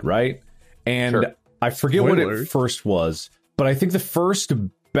Wick's head, right? And Sure. I forget what it first was, but I think the first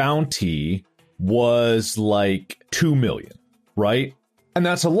bounty was like 2 million, right? And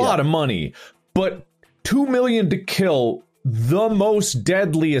that's a lot of money, but 2 million to kill the most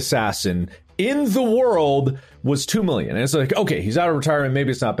deadly assassin in the world was 2 million. And it's like, okay, he's out of retirement,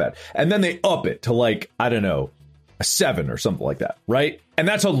 maybe it's not bad. And then they up it to like, I don't know, a 7 or something like that, right? And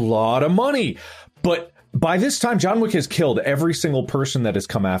that's a lot of money. But by this time, John Wick has killed every single person that has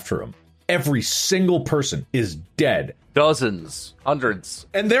come after him. Every single person is dead. Dozens, hundreds.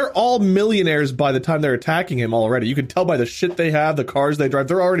 And they're all millionaires by the time they're attacking him already. You can tell by the shit they have, the cars they drive.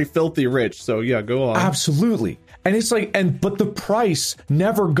 They're already filthy rich. So yeah, go on. Absolutely. And it's like, but the price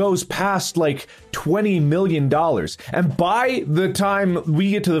never goes past like $20 million. And by the time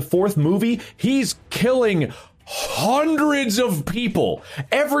we get to the 4th movie, he's killing hundreds of people.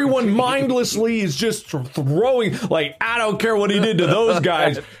 Everyone mindlessly is just throwing, like, I don't care what he did to those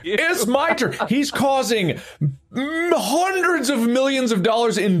guys. It's my turn. He's causing hundreds of millions of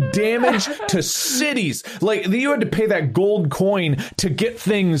dollars in damage to cities. Like, you had to pay that gold coin to get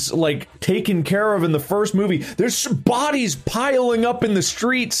things like taken care of in the first movie. There's bodies piling up in the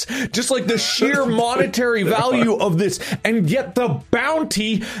streets, just like the sheer monetary value of this. And yet the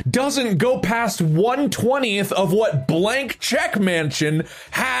bounty doesn't go past 1/20th of what Blank Check Mansion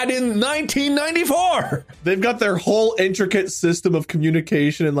had in 1994. They've got their whole intricate system of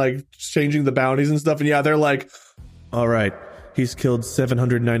communication and like changing the bounties and stuff. And yeah, they're like, all right, he's killed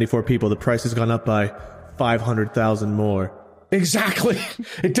 794 people. The price has gone up by 500,000 more. Exactly.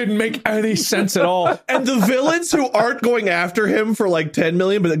 It didn't make any sense at all. And the villains who aren't going after him for like 10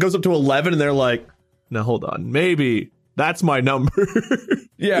 million, but it goes up to 11 and they're like, now hold on, maybe That's my number.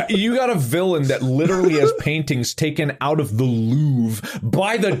 Yeah, you got a villain that literally has paintings taken out of the Louvre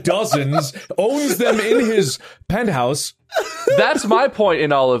by the dozens, owns them in his penthouse. That's my point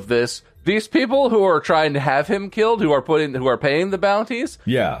in all of this. These people who are trying to have him killed, who are paying the bounties,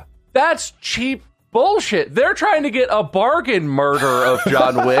 Yeah. that's cheap bullshit. They're trying to get a bargain murder of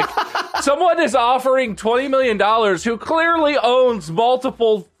John Wick. Someone is offering $20 million who clearly owns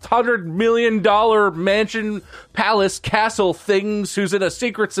multiple $100 million mansion, palace, castle things, who's in a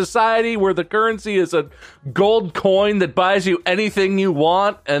secret society where the currency is a gold coin that buys you anything you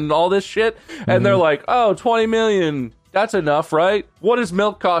want and all this shit. And they're like, oh, 20 million. That's enough, right? What does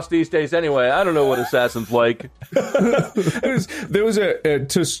milk cost these days anyway? I don't know what Assassin's like. There was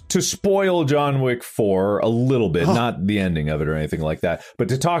to spoil John Wick 4 a little bit, not the ending of it or anything like that, but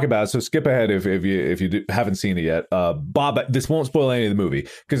to talk about it. So skip ahead if you haven't seen it yet. Bob, this won't spoil any of the movie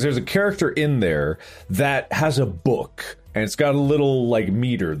because there's a character in there that has a book. And it's got a little like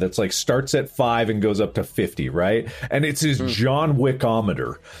meter that's like starts at 5 and goes up to 50, right? And it's his John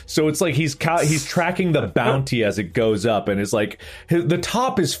Wickometer. So it's like he's tracking the bounty as it goes up, and it's like the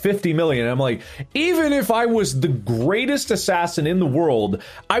top is 50 million. And I'm like, even if I was the greatest assassin in the world,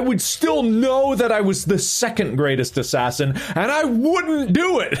 I would still know that I was the second greatest assassin, and I wouldn't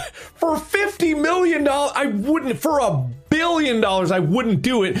do it for $50 million. I wouldn't for $1 billion. I wouldn't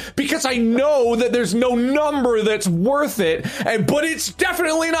do it because I know that there's no number that's worth it, but it's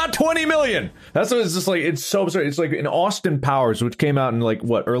definitely not 20 million. That's what it's just like. It's so absurd. It's like in Austin Powers, which came out in like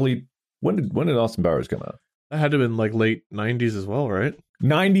what early? When did Austin Powers come out? That had to have been like late 90s as well, right?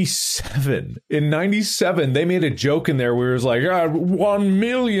 97. In 97, they made a joke in there where it was like $1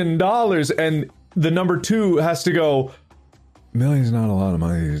 million, and the number 2 has to go. Million's not a lot of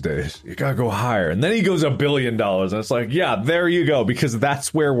money these days. You gotta go higher. And then he goes $1 billion. And it's like, yeah, there you go, because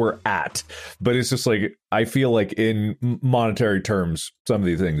that's where we're at. But it's just like, I feel like in monetary terms, some of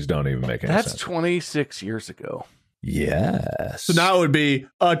these things don't even make any sense. That's 26 years ago. Yes. So now it would be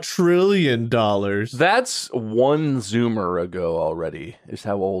 $1 trillion. That's one Zoomer ago already, is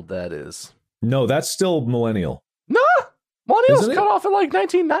how old that is. No, that's still millennial. Nah! Millennials Isn't it? cut off in like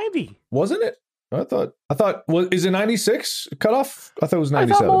 1990. Wasn't it? I thought, is it 96 cutoff? I thought it was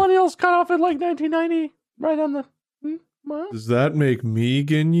 97. I thought millennials cut off in like 1990. Right on the... Does that make me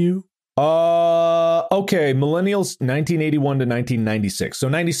again you? Okay, millennials 1981 to 1996. So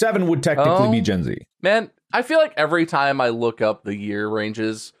 97 would technically be Gen Z. Man, I feel like every time I look up the year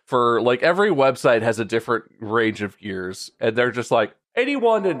ranges for, like, every website has a different range of years. And they're just like,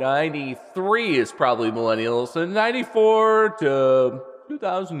 81 to 93 is probably millennials, and 94 to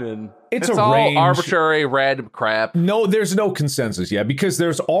 2000 and... It's a all range. Arbitrary, random crap. No, there's no consensus yet because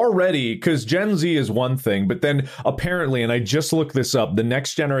because Gen Z is one thing, but then apparently, and I just looked this up, the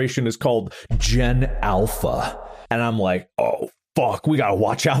next generation is called Gen Alpha. And I'm like, oh, fuck, we got to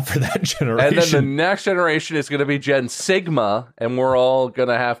watch out for that generation. And then the next generation is going to be Gen Sigma, and we're all going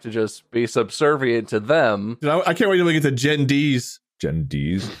to have to just be subservient to them. Dude, I can't wait till we get to Gen D's. Gen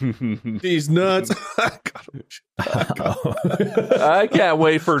D's. These nuts. I can't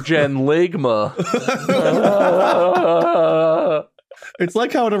wait for Gen Ligma. It's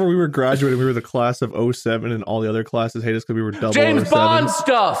like how whenever we were graduating, we were the class of 07 and all the other classes hate us because we were double James 07. Bond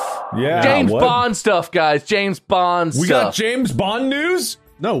stuff. Yeah, James what? Bond stuff, guys. James Bond stuff. We got James Bond news?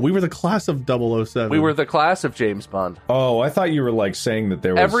 No, we were the class of 007. We were the class of James Bond. Oh, I thought you were like saying that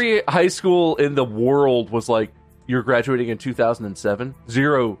there was... Every high school in the world was like, you're graduating in 2007?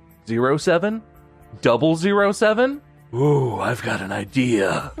 007? 007? Ooh, I've got an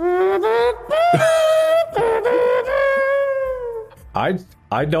idea.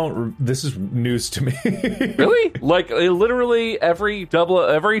 I don't... This is news to me. Really? Like, literally every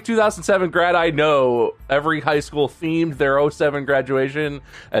 2007 grad I know, every high school themed their 07 graduation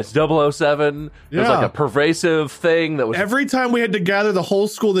as 007. It was like a pervasive thing that was... Every time we had to gather the whole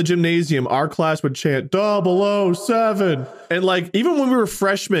school in the gymnasium, our class would chant 007. And like, even when we were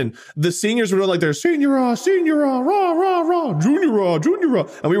freshmen, the seniors were like, they're senior, rah, rah, junior.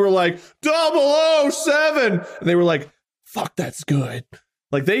 And we were like, 007. And they were like, fuck, that's good.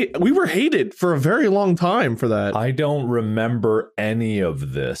 Like we were hated for a very long time for that. I don't remember any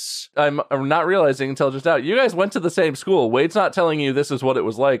of this. I'm not realizing until just now. You guys went to the same school. Wade's not telling you this is what it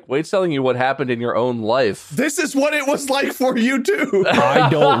was like. Wade's telling you what happened in your own life. This is what it was like for you too. I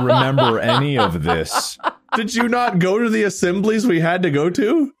don't remember any of this. Did you not go to the assemblies we had to go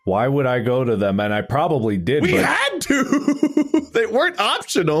to? Why would I go to them? And I probably did. We had to. They weren't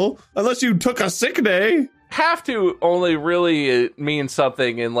optional unless you took a sick day. Have to only really mean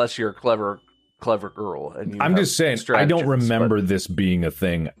something unless you're clever clever girl. And I'm just saying, I don't remember this being a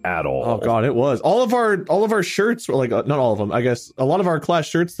thing at all. Oh god, it was. All of our shirts were like, not all of them, I guess. A lot of our class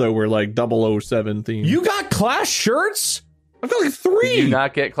shirts though were like 007 themed. You got class shirts? I've got like 3. Did you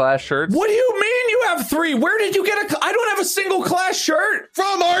not get class shirts? What do you mean you have 3? Where did you get I don't have a single class shirt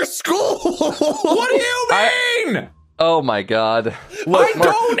from our school. What do you mean? Oh my god. Look, I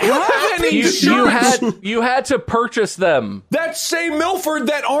don't have any shirts. You had to purchase them. That say Milford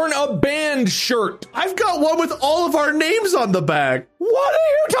that aren't a band shirt. I've got one with all of our names on the back. What are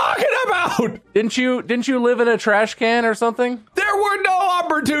you talking about? Didn't you live in a trash can or something? There were no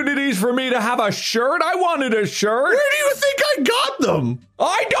opportunities for me to have a shirt. I wanted a shirt. Where do you think I got them?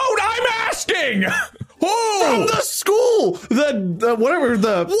 I don't. I'm asking. Who? From the school.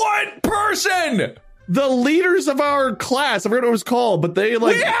 What person? The leaders of our class. I forgot what it was called, but they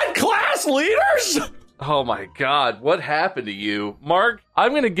like... We had class leaders? Oh my god, what happened to you? Mark,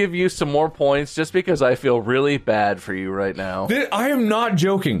 I'm going to give you some more points just because I feel really bad for you right now. I am not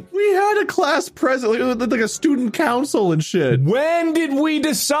joking. We had a class president, like a student council and shit. When did we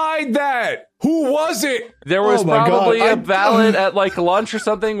decide that? Who was it? There was probably a ballot at like lunch or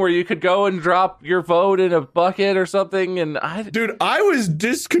something where you could go and drop your vote in a bucket or something. And Dude, I was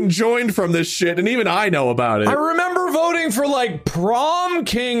disconjoined from this shit, and even I know about it. I remember voting for like prom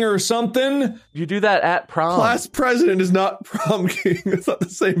king or something. You do that at prom. Class president is not prom king. It's not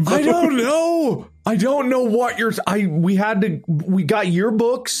the same vote. I don't know. I don't know what we got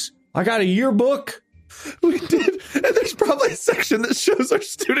yearbooks. I got a yearbook. We did, and there's probably a section that shows our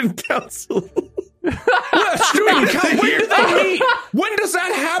student council. Yeah, student council. When do they meet? When does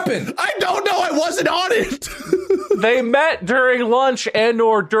that happen? I don't know. I wasn't on it. They met during lunch and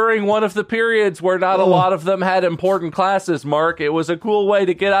or during one of the periods where not a lot of them had important classes, Mark. It was a cool way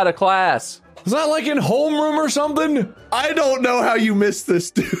to get out of class. Is that like in homeroom or something? I don't know how you missed this,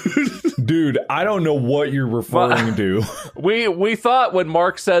 dude. Dude, I don't know what you're referring to. We thought when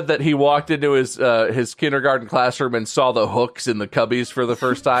Mark said that he walked into his kindergarten classroom and saw the hooks in the cubbies for the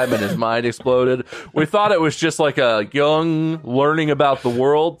first time and his mind exploded, we thought it was just like a young learning about the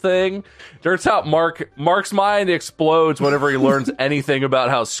world thing. Turns out Mark's mind explodes whenever he learns anything about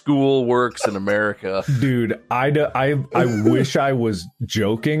how school works in America. Dude, I wish I was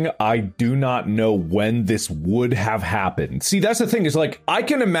joking. I do not know when this would have happened. See, that's the thing is like, I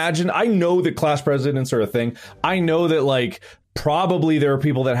can imagine, I know that class presidents are a thing. I know that like probably there are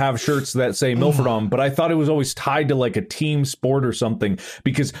people that have shirts that say Milford on, but I thought it was always tied to like a team sport or something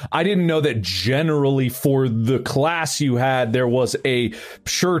because I didn't know that generally for the class you had, there was a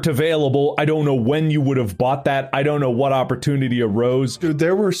shirt available. I don't know when you would have bought that. I don't know what opportunity arose. Dude,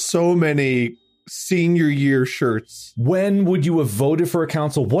 there were so many senior year shirts. When would you have voted for a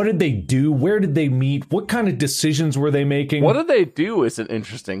council? What did they do? Where did they meet? What kind of decisions were they making? What did they do is an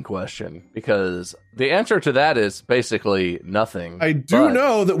interesting question because the answer to that is basically nothing. I do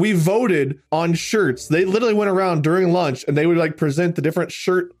know that we voted on shirts. They literally went around during lunch and they would like present the different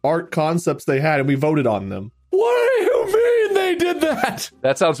shirt art concepts they had and we voted on them. What do you mean they did that?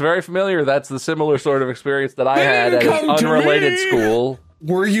 That sounds very familiar. That's the similar sort of experience that I had at an unrelated school.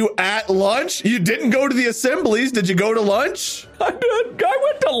 Were you at lunch? You didn't go to the assemblies. Did you go to lunch? I did. I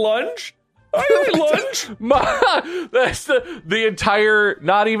went to lunch. I ate lunch. That's the entire,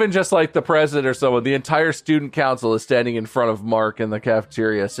 not even just like the president or someone, the entire student council is standing in front of Mark in the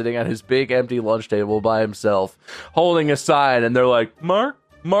cafeteria, sitting at his big empty lunch table by himself, holding a sign, and they're like, Mark,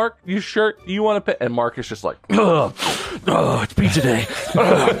 you sure you want to pay? And Mark is just like, it's pizza day.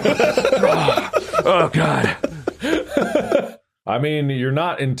 Oh, God. I mean, you're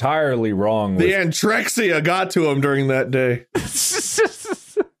not entirely wrong. The anorexia got to him during that day.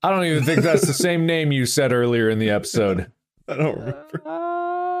 I don't even think that's the same name you said earlier in the episode. I don't remember.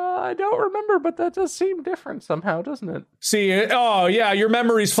 I don't remember, but that does seem different somehow, doesn't it? See, oh yeah, your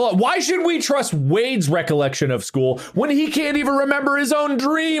memory's full. Why should we trust Wade's recollection of school when he can't even remember his own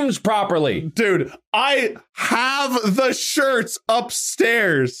dreams properly? Dude, I have the shirts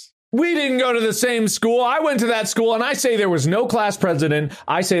upstairs. We didn't go to the same school. I went to that school, and I say there was no class president.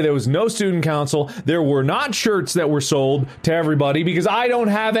 I say there was no student council. There were not shirts that were sold to everybody because I don't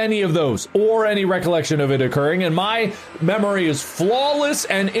have any of those or any recollection of it occurring, and my memory is flawless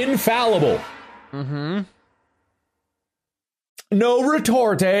and infallible. Mm-hmm. No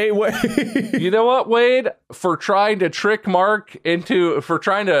retort, eh? You know what, Wade? For trying to trick Mark into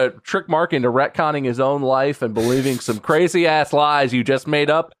retconning his own life and believing some crazy ass lies you just made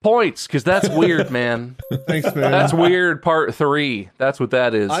up. Points, because that's weird, man. Thanks, man. That's weird. Part 3. That's what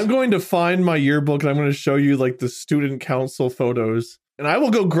that is. I'm going to find my yearbook and I'm going to show you like the student council photos, and I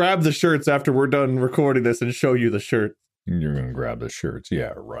will go grab the shirts after we're done recording this and show you the shirt. You're going to grab the shirts,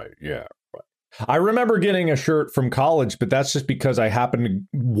 yeah, right, yeah. I remember getting a shirt from college, but that's just because I happened to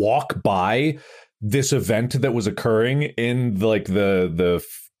walk by this event that was occurring in like the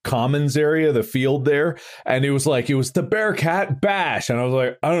commons area, the field there, and it was the Bearcat Bash, and I was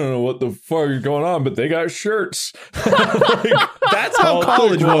like, I don't know what the fuck is going on, but they got shirts. That's how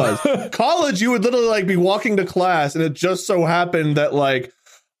college was. College, you would literally like be walking to class, and it just so happened that like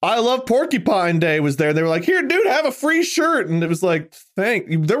I Love Porcupine Day was there. And they were like, here, dude, have a free shirt. And it was like,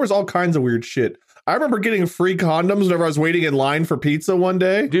 there was all kinds of weird shit. I remember getting free condoms whenever I was waiting in line for pizza one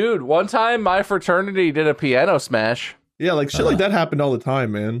day. Dude, one time my fraternity did a piano smash. Yeah, like shit like that happened all the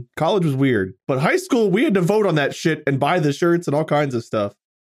time, man. College was weird. But high school, we had to vote on that shit and buy the shirts and all kinds of stuff.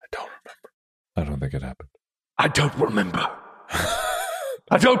 I don't remember. I don't think it happened. I don't remember.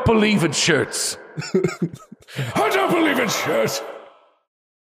 I don't believe in shirts. I don't believe in shirts.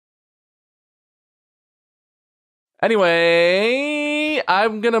 Anyway,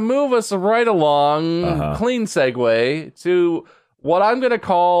 I'm going to move us right along, clean segue, to what I'm going to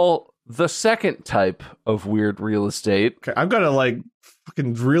call the second type of weird real estate. Okay, I've got to like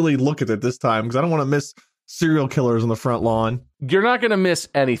fucking really look at it this time because I don't want to miss serial killers on the front lawn. You're not going to miss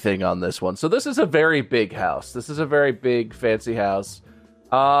anything on this one. So this is a very big house. This is a very big, fancy house.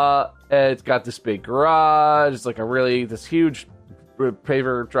 It's got this big garage. It's like this huge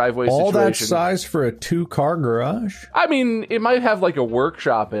paver driveway all situation. That size for a 2-car garage? I mean, it might have like a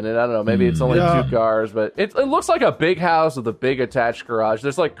workshop in it. I don't know. Maybe it's only 2 cars, but it looks like a big house with a big attached garage.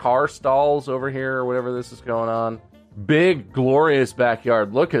 There's like car stalls over here or whatever this is going on. Big, glorious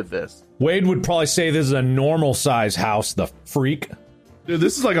backyard. Look at this. Wade would probably say this is a normal size house, the freak. Dude,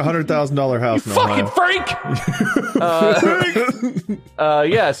 this is like $100,000 house. You fucking freak!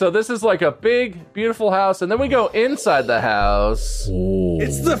 Yeah, so this is like a big, beautiful house, and then we go inside the house. Ooh.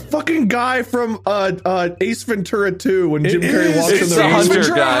 It's the fucking guy from Ace Ventura 2 when Jim Carrey walks in It's the the room.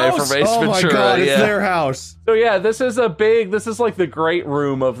 hunter guy from Ace Ventura. Oh my god, it's their house. So yeah, this is like the great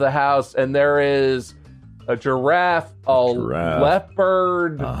room of the house, and there is a giraffe,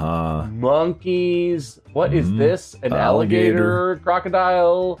 leopard, monkeys. What is this? An alligator,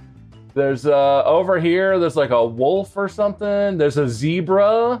 crocodile. There's over here, there's like a wolf or something. There's a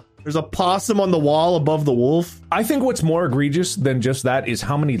zebra. There's a possum on the wall above the wolf. I think what's more egregious than just that is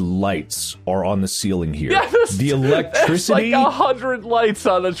how many lights are on the ceiling here. Yeah, the electricity. There's like 100 lights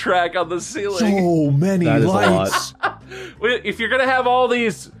on the track on the ceiling. So many lights. If you're gonna have all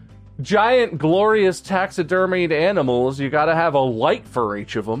these giant, glorious taxidermied animals, you gotta have a light for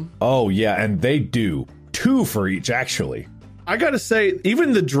each of them. Oh yeah, and they do 2 for each, actually. I gotta say,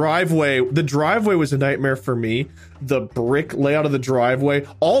 even the driveway was a nightmare for me. The brick layout of the driveway,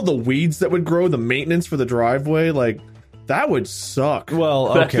 all the weeds that would grow, the maintenance for the driveway, like, that would suck.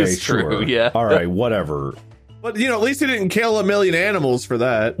 Well, That okay, is true, sure. yeah. All right, whatever. But, you know, at least he didn't kill a million animals for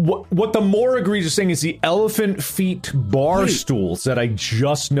that. What the more egregious thing is the elephant feet bar stools that I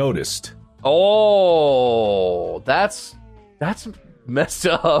just noticed. Oh, that's messed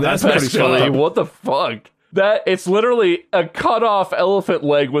up. That's pretty actually. funny. What the fuck? It's literally a cut off elephant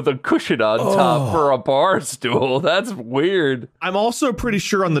leg with a cushion on top for a bar stool. That's weird. I'm also pretty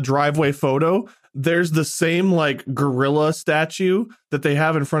sure on the driveway photo, there's the same, like, gorilla statue that they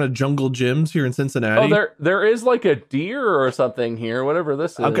have in front of Jungle Gyms here in Cincinnati. Oh, there is like a deer or something here, whatever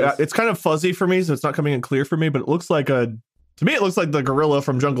this is. Okay, it's kind of fuzzy for me, so it's not coming in clear for me, but it looks like to me, it looks like the gorilla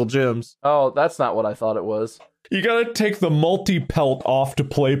from Jungle Gyms. Oh, that's not what I thought it was. You gotta take the multi-pelt off to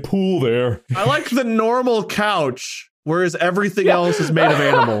play pool there. I like the normal couch, whereas everything else is made of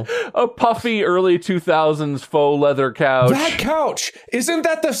animal. A puffy early 2000s faux leather couch. That couch! Isn't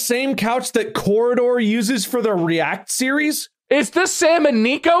that the same couch that Corridor uses for the React series? Is this Sam and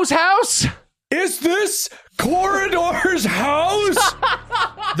Nico's house? Is this Corridor's house?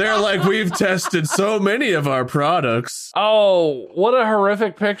 They're like, we've tested so many of our products. Oh, what a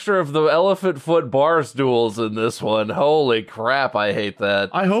horrific picture of the elephant foot bar stools in this one. Holy crap, I hate that.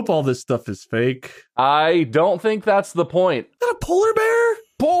 I hope all this stuff is fake. I don't think that's the point. Is that a polar bear?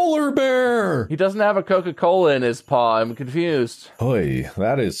 Polar bear! He doesn't have a Coca-Cola in his paw. I'm confused. Oy,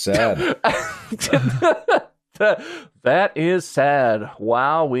 that is sad. That is sad.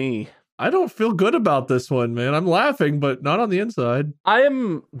 Wowee. I don't feel good about this one, man. I'm laughing, but not on the inside.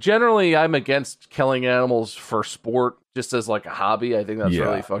 I'm against killing animals for sport, just as like a hobby. I think that's a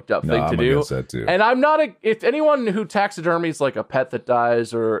really fucked up thing to do. Against that too. And I'm not if anyone who taxidermies like a pet that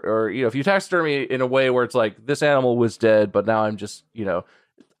dies, or you know, if you taxidermy in a way where it's like this animal was dead, but now I'm just, you know,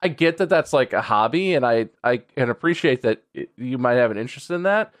 I get that that's like a hobby, and I can appreciate that you might have an interest in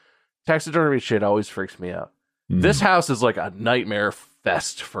that. Taxidermy shit always freaks me out. This house is like a nightmare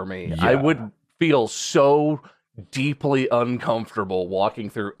fest for me. Yeah. I would feel so deeply uncomfortable walking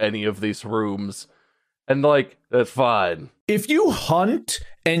through any of these rooms. And like, that's fine. If you hunt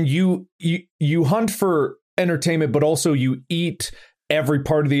and you hunt for entertainment, but also you eat every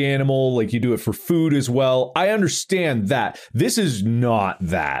part of the animal, like you do it for food as well, I understand that. This is not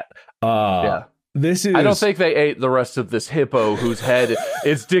that. Yeah. This is. I don't think they ate the rest of this hippo whose head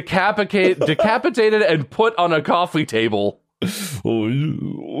is decapitated and put on a coffee table.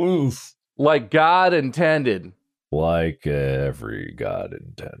 Like God intended. Like every God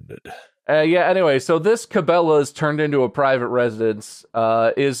intended. Yeah, anyway, so this Cabela's turned into a private residence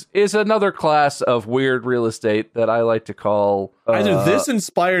is another class of weird real estate that I like to call... Either this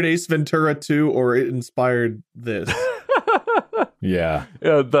inspired Ace Ventura 2 or it inspired this. Yeah.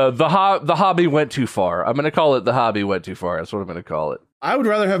 The hobby went too far. I'm going to call it the hobby went too far. That's what I'm going to call it. I would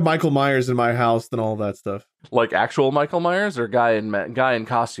rather have Michael Myers in my house than all that stuff. Like actual Michael Myers or guy in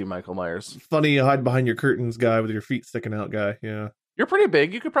costume Michael Myers? Funny hide behind your curtains guy with your feet sticking out guy, yeah. You're pretty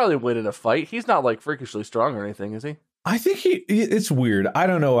big. You could probably win in a fight. He's not like freakishly strong or anything, is he? I think it's weird. I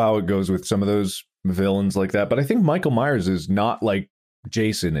don't know how it goes with some of those villains like that, but I think Michael Myers is not like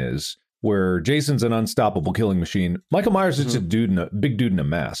Jason is, where Jason's an unstoppable killing machine. Michael Myers is just a big dude in a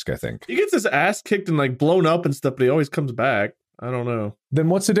mask, I think. He gets his ass kicked and like blown up and stuff, but he always comes back. I don't know. Then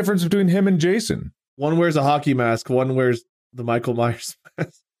what's the difference between him and Jason? One wears a hockey mask, one wears the Michael Myers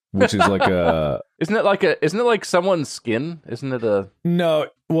mask. Which is like a... Isn't it like someone's skin? Isn't it a... No,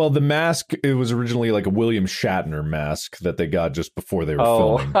 well, the mask, it was originally like a William Shatner mask that they got just before they were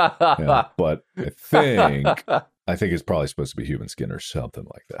filming. Yeah, but I think it's probably supposed to be human skin or something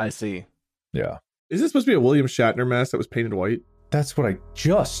like that. I see. Yeah. Is this supposed to be a William Shatner mask that was painted white? That's what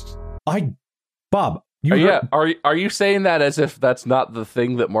Bob, are you saying that as if that's not the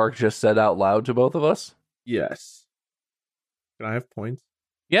thing that Mark just said out loud to both of us? Yes. Can I have points?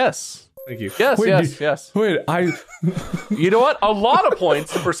 Yes. Thank you. Yes, yes. Wait, You know what? A lot of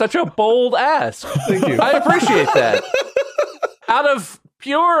points for such a bold ask. Thank you. I appreciate that. Out of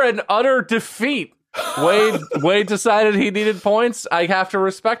pure and utter defeat, Wade decided he needed points. I have to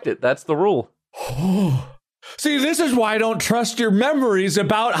respect it. That's the rule. See, this is why I don't trust your memories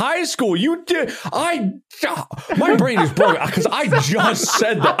about high school. My brain is broken because I just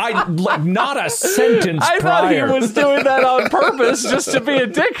said that. Not a sentence I prior. thought he was doing that on purpose just to be a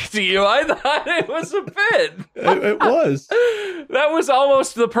dick to you. I thought it was a bit. It was. That was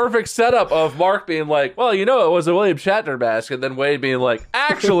almost the perfect setup of Mark being like, well, it was a William Shatner mask, and then Wade being like,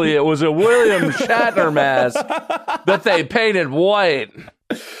 actually, it was a William Shatner mask that they painted white.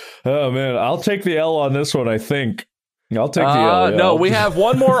 Oh, man, I'll take the L on this one, I think. I'll take the L. Yeah. No, we have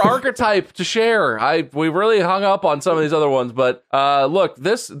one more archetype to share. We really hung up on some of these other ones, but look,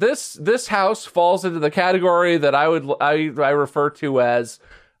 this house falls into the category that I refer to as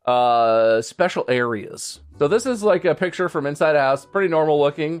special areas. So this is like a picture from inside a house, pretty normal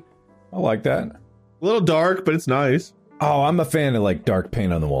looking. I like that. A little dark, but it's nice. Oh, I'm a fan of like dark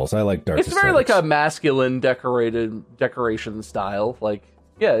paint on the walls. I like dark. It's very like a masculine decoration style. Like,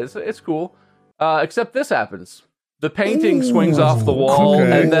 yeah, it's cool. Except this happens. The painting swings off the wall,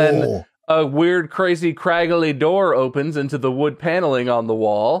 and then a weird, crazy, craggly door opens into the wood paneling on the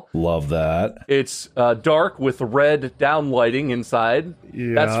wall. Love that. It's dark with red downlighting inside.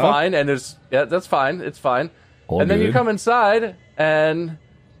 Yeah. That's fine, and that's fine. It's fine. All and then good. you come inside, and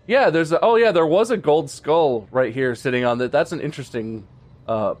yeah, there was a gold skull right here sitting on that. That's an interesting.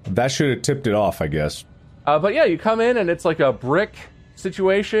 That should have tipped it off, I guess. But yeah, you come in, and it's like a brick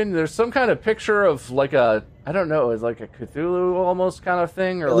situation. There's some kind of picture of like I don't know, it's like a Cthulhu almost kind of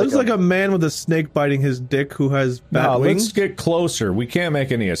thing. Or it looks like a man with a snake biting his dick who has bat wings. Let's get closer. We can't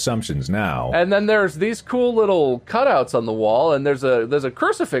make any assumptions now. And then there's these cool little cutouts on the wall, and there's a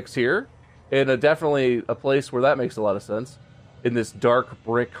crucifix here in definitely a place where that makes a lot of sense. In this dark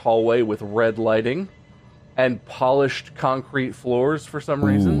brick hallway with red lighting and polished concrete floors for some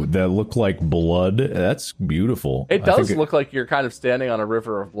reason. Ooh, that look like blood. That's beautiful. It does look like you're kind of standing on a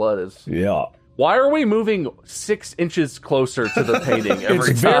river of blood. Yeah. Why are we moving 6 inches closer to the painting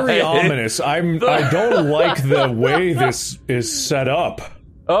every It's time? very ominous. I don't like the way this is set up.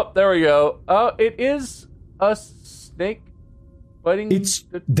 Oh, there we go. Oh, it is a snake biting.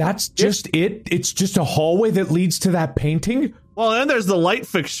 That's just it. It's just a hallway that leads to that painting. Well, and there's the light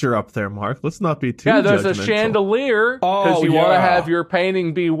fixture up there, Mark. Let's not be too there's a judgmental. chandelier because you want to have your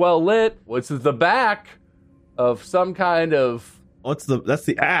painting be well lit. What's the back of some kind of... That's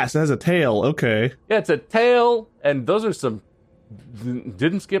the ass. It has a tail. Okay. Yeah, it's a tail, and those are some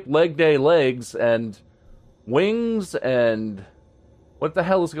didn't skip leg day legs and wings, and what the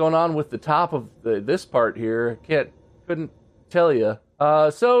hell is going on with the top of this part here? Couldn't tell you.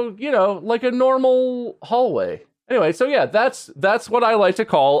 So, like a normal hallway. Anyway, so yeah, that's what I like to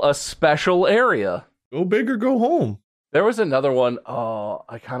call a special area. Go big or go home. There was another one. Oh,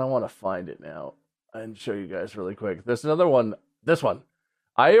 I kind of want to find it now and show you guys really quick. There's another one. This one.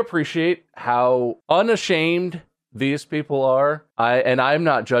 I appreciate how unashamed these people are. I'm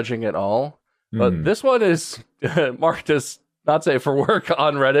not judging at all. But this one is marked as not safe for work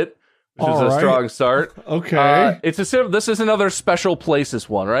on Reddit, which is a strong start. Okay. This is another special places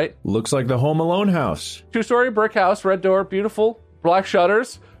one, right? Looks like the Home Alone house. 2-story brick house, red door, beautiful, black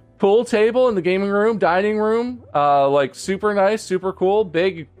shutters, pool table in the gaming room, dining room, like super nice, super cool,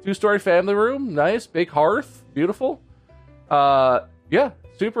 big 2-story family room, nice, big hearth, beautiful. Yeah.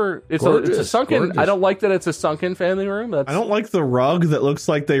 Super. It's a sunken. Gorgeous. I don't like that it's a sunken family room. I don't like the rug that looks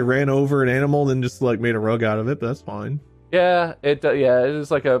like they ran over an animal and then just like made a rug out of it, but that's fine. Yeah, it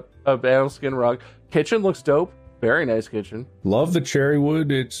is like a animal skin rug. Kitchen looks dope. Very nice kitchen. Love the cherry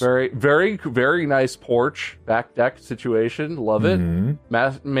wood. It's very, very, very nice porch, back deck situation. Love it.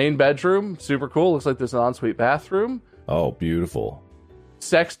 Main bedroom, super cool. Looks like there's an ensuite bathroom. Oh, beautiful.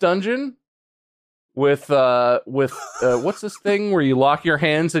 Sex dungeon. With what's this thing where you lock your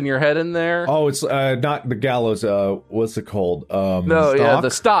hands and your head in there? Oh, it's not the gallows. What's it called? The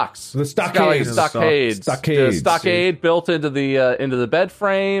stocks. The stockades. The stockade built into the bed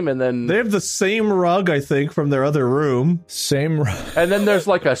frame, and then they have the same rug, I think, from their other room. Same rug. And then there's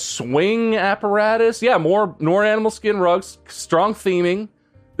like a swing apparatus. Yeah, more animal skin rugs. Strong theming.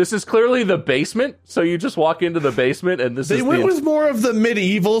 This is clearly the basement, so you just walk into the basement, and they went with more of the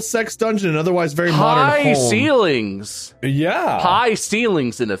medieval sex dungeon, and otherwise very modern home. High ceilings. Yeah. High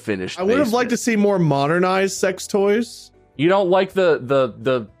ceilings in a finished basement. I would have liked to see more modernized sex toys. You don't like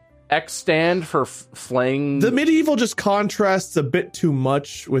the X stand for flaying? The medieval just contrasts a bit too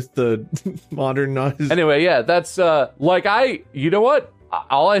much with the modernized. Anyway, yeah, that's you know what?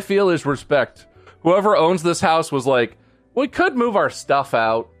 All I feel is respect. Whoever owns this house was like, we could move our stuff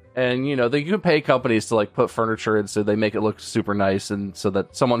out, and you could pay companies to like put furniture in so they make it look super nice, and so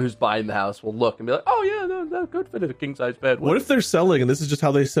that someone who's buying the house will look and be like, oh yeah, that could fit in a king size bed. What if they're selling and this is just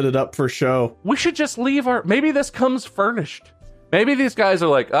how they set it up for show? We should just leave maybe this comes furnished. Maybe these guys are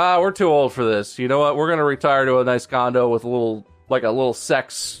like, we're too old for this. You know what? We're gonna retire to a nice condo with a little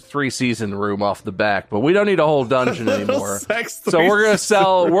sex 3-season room off the back, but we don't need a whole dungeon anymore. So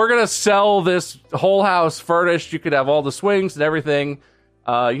we're gonna sell this whole house furnished. You could have all the swings and everything.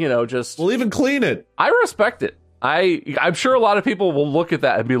 We'll even clean it. I respect it. I'm sure a lot of people will look at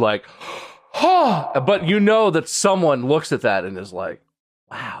that and be like, but that someone looks at that and is like,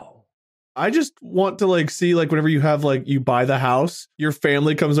 wow. I just want to see whenever you have you buy the house, your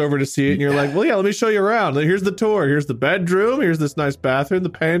family comes over to see it and you're like, well, yeah, let me show you around. Here's the tour. Here's the bedroom. Here's this nice bathroom, the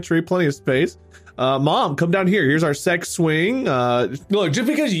pantry, plenty of space. Mom, come down here. Here's our sex swing. Look, just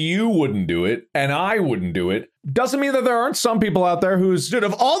because you wouldn't do it and I wouldn't do it doesn't mean that there aren't some people out there who's... Dude,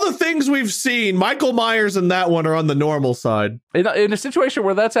 of all the things we've seen, Michael Myers and that one are on the normal side. In a situation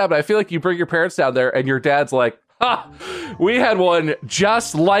where that's happened, I feel like you bring your parents down there and your dad's like, we had one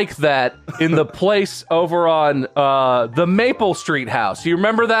just like that in the place over on the Maple Street house. You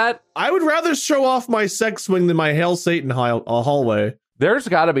remember that? I would rather show off my sex swing than my Hail Satan hallway. There's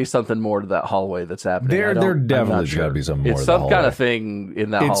got to be something more to that hallway that's happening. There definitely got to be some more. It's some kind of thing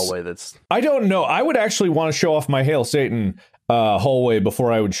in that hallway that's... I don't know. I would actually want to show off my Hail Satan hallway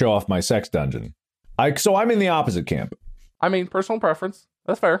before I would show off my sex dungeon. So I'm in the opposite camp. I mean, personal preference.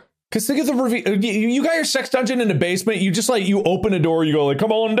 That's fair. Because think of the reveal. You got your sex dungeon in the basement. You just you open a door. You go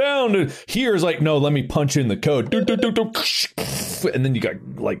come on down. Here's no, let me punch in the code. And then you got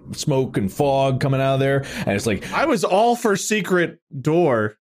smoke and fog coming out of there. And it's I was all for secret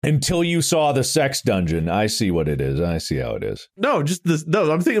door. Until you saw the sex dungeon. I see what it is. I see how it is. No, just this. No,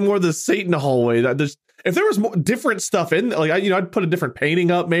 I'm thinking more of the Satan hallway. If there was more different stuff in, I'd put a different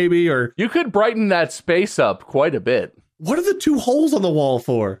painting up maybe, or... You could brighten that space up quite a bit. What are the 2 holes on the wall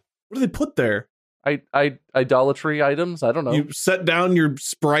for? What do they put there? Idolatry items? I don't know. You set down your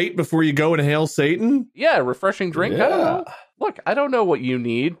Sprite before you go and hail Satan? Yeah, refreshing drink. Yeah. I don't know. Look, I don't know what you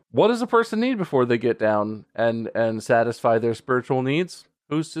need. What does a person need before they get down and satisfy their spiritual needs?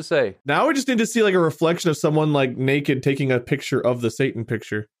 Who's to say? Now we just need to see a reflection of someone naked taking a picture of the Satan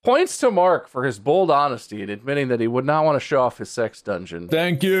picture. Points to Mark for his bold honesty in admitting that he would not want to show off his sex dungeon.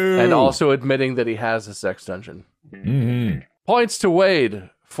 Thank you. And also admitting that he has a sex dungeon. Mm-hmm. Points to Wade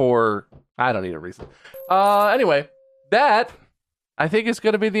for... I don't need a reason. Anyway, that I think is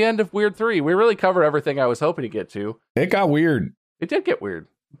going to be the end of Weird 3. We really covered everything I was hoping to get to. It got weird. It did get weird,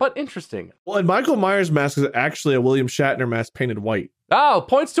 but interesting. Well, and Michael Myers' mask is actually a William Shatner mask painted white. Oh,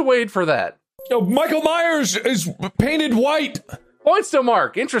 points to Wade for that. Yo, Michael Myers is painted white. Points to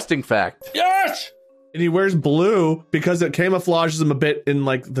Mark. Interesting fact. Yes! And he wears blue because it camouflages him a bit in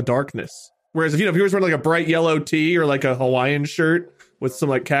like the darkness. Whereas if he was wearing like a bright yellow tee or like a Hawaiian shirt with some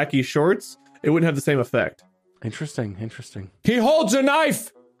like khaki shorts, it wouldn't have the same effect. Interesting. He holds a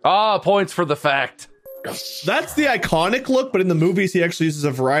knife. Points for the fact. That's the iconic look, but in the movies, he actually uses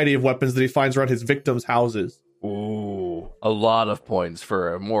a variety of weapons that he finds around his victims' houses. Ooh, a lot of points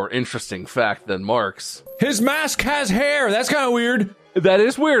for a more interesting fact than Mark's. His mask has hair. That's kind of weird. That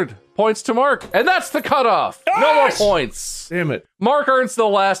is weird. Points to Mark. And that's the cutoff. No more points. Damn it. Mark earns the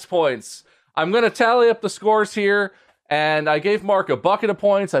last points. I'm going to tally up the scores here. And I gave Mark a bucket of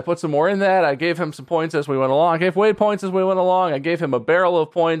points. I put some more in that. I gave him some points as we went along. I gave Wade points as we went along. I gave him a barrel of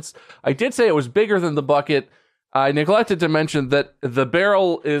points. I did say it was bigger than the bucket. I neglected to mention that the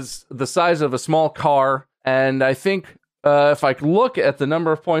barrel is the size of a small car. And I think if I look at the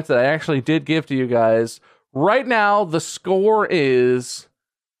number of points that I actually did give to you guys, right now the score is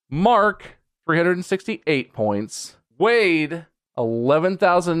Mark, 368 points. Wade,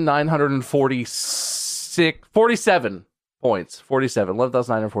 11,947 points.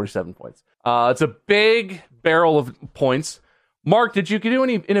 11,947 points. It's a big barrel of points. Mark, did you do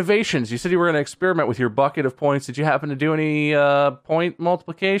any innovations? You said you were going to experiment with your bucket of points. Did you happen to do any point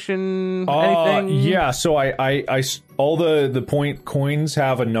multiplication? Anything? Yeah. So I all the point coins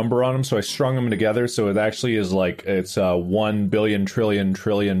have a number on them, so I strung them together. So it actually is like it's 1 billion trillion.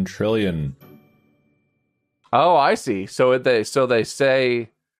 Oh, I see. So they say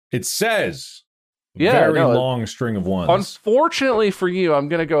it says. Yeah, very long string of ones. Unfortunately for you, I'm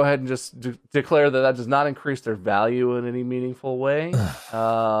going to go ahead and just declare that does not increase their value in any meaningful way.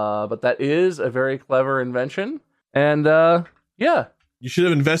 But that is a very clever invention. And yeah. You should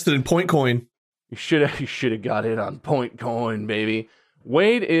have invested in Point Coin. You should have got in on Point Coin, baby.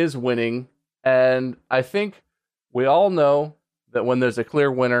 Wade is winning. And I think we all know that when there's a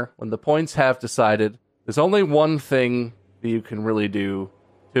clear winner, when the points have decided, there's only one thing that you can really do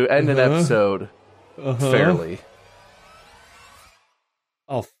to end an episode fairly.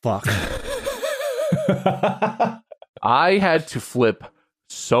 Oh, fuck. I had to flip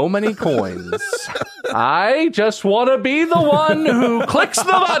so many coins. I just want to be the one who clicks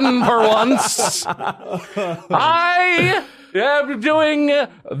the button for once. I am doing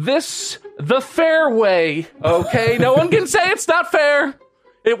this the fair way, okay? No one can say it's not fair.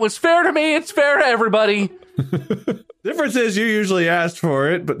 It was fair to me. It's fair to everybody. Difference is you usually asked for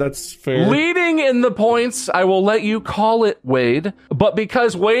it, but that's fair. Leading in the points, I will let you call it Wade. But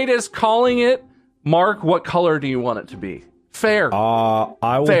because Wade is calling it, Mark, what color do you want it to be? Fair.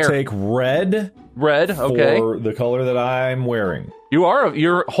 I will take red. Red, okay. For the color that I'm wearing.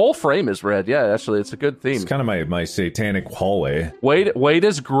 Your whole frame is red. Yeah, actually, it's a good theme. It's kind of my satanic hallway. Wade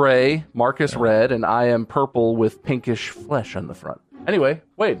is gray, Mark is red, and I am purple with pinkish flesh on the front. Anyway,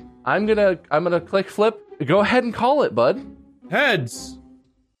 Wade, I'm gonna click flip. Go ahead and call it, bud. Heads.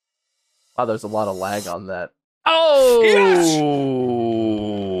 Wow, there's a lot of lag on that. Oh!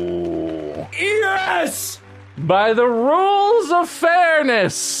 Yes! By the rules of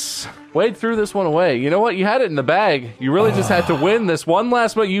fairness, Wade threw this one away. You know what? You had it in the bag. You really just had to win this one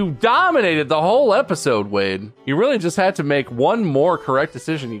last one. You dominated the whole episode, Wade. You really just had to make one more correct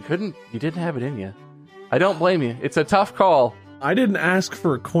decision. You didn't have it in you. I don't blame you. It's a tough call. I didn't ask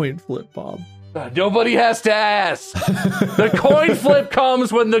for a coin flip, Bob. Nobody has to ask. The coin flip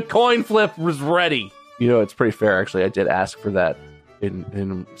comes when the coin flip was ready. You know, it's pretty fair, actually. I did ask for that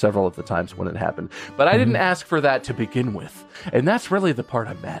in several of the times when it happened. But I didn't ask for that to begin with. And that's really the part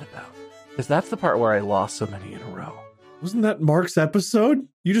I'm mad about. Because that's the part where I lost so many in a row. Wasn't that Mark's episode?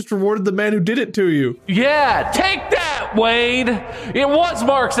 You just rewarded the man who did it to you. Yeah, take that, Wade. It was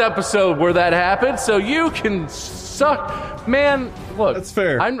Mark's episode where that happened, so you can suck. Man, look. That's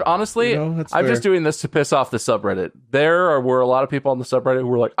fair. I'm honestly, I'm just doing this to piss off the subreddit. There were a lot of people on the subreddit who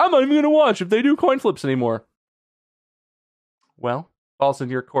were like, I'm not even going to watch if they do coin flips anymore. Well, falls in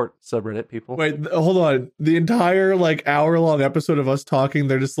your court, subreddit people. Wait, hold on. The entire hour-long episode of us talking,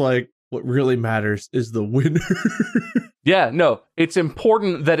 they're just like, what really matters is the winner. Yeah, no, it's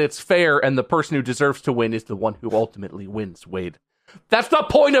important that it's fair and the person who deserves to win is the one who ultimately wins, Wade. That's the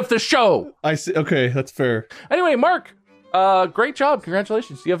point of the show. I see. Okay, that's fair. Anyway, Mark, great job.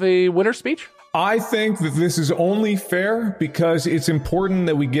 Congratulations. Do you have a winner speech? I think that this is only fair because it's important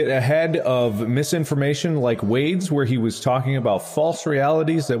that we get ahead of misinformation like Wade's, where he was talking about false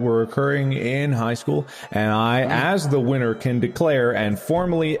realities that were occurring in high school. And I, as the winner, can declare and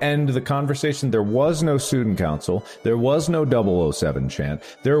formally end the conversation. There was no student council. There was no 007 chant.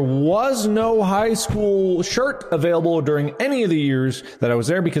 There was no high school shirt available during any of the years that I was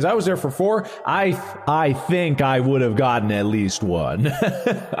there because I was there for 4. I think I would have gotten at least one.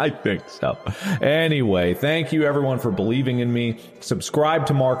 I think so. Anyway, thank you everyone for believing in me. Subscribe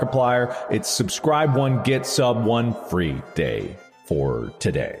to Markiplier. It's subscribe one, get sub one free day for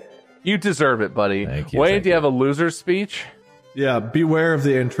today. You deserve it, buddy. Thank you. Wade, do you have a loser speech? Yeah, beware of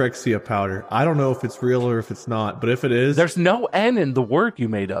the Antrexia powder. I don't know if it's real or if it's not, but if it is, There's no N in the word you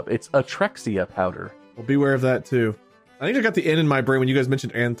made up. It's Atrexia powder. well, beware of that too. I think I got the N in my brain when you guys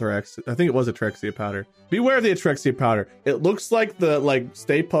mentioned anthrax. I think it was Atrexia powder. Beware of the Atrexia powder. It looks like the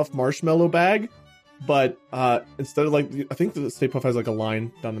Stay Puft marshmallow bag, but instead of I think the Stay Puft has like a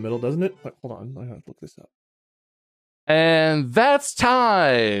line down the middle, doesn't it? Hold on, I gotta look this up. And that's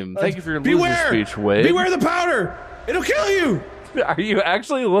time. Thank you for your loser speech, Wade. Beware the powder! It'll kill you! Are you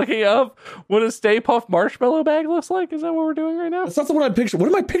actually looking up what a Stay Puft marshmallow bag looks like? Is that what we're doing right now? That's not the one I'm picturing. What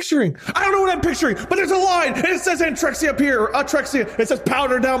am I picturing? I don't know what I'm picturing, but there's a line, and it says Antrexia up here, or Atrexia. It says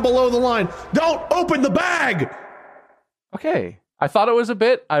powder down below the line. Don't open the bag! Okay. I thought it was a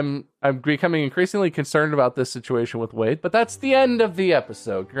bit. I'm becoming increasingly concerned about this situation with Wade, but that's the end of the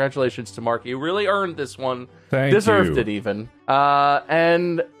episode. Congratulations to Mark. You really earned this one. Deserved it even.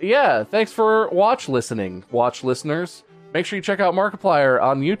 And yeah, thanks for watch listening, watch listeners. Make sure you check out Markiplier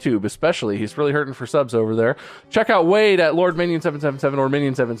on YouTube, especially. He's really hurting for subs over there. Check out Wade at LordMinion777 or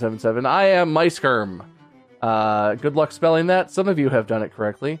Minion777. I am MiceGerm. Good luck spelling that. Some of you have done it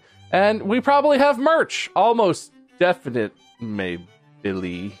correctly. And we probably have merch. Almost definite.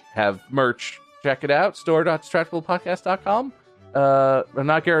 Maybe have merch. Check it out. store.distractablepodcast.com. I'm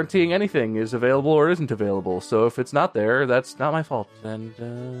not guaranteeing anything is available or isn't available. So if it's not there, that's not my fault. And,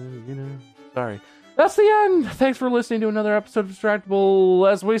 sorry. That's the end. Thanks for listening to another episode of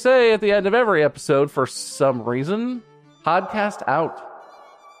Distractable. As we say at the end of every episode, for some reason, podcast out.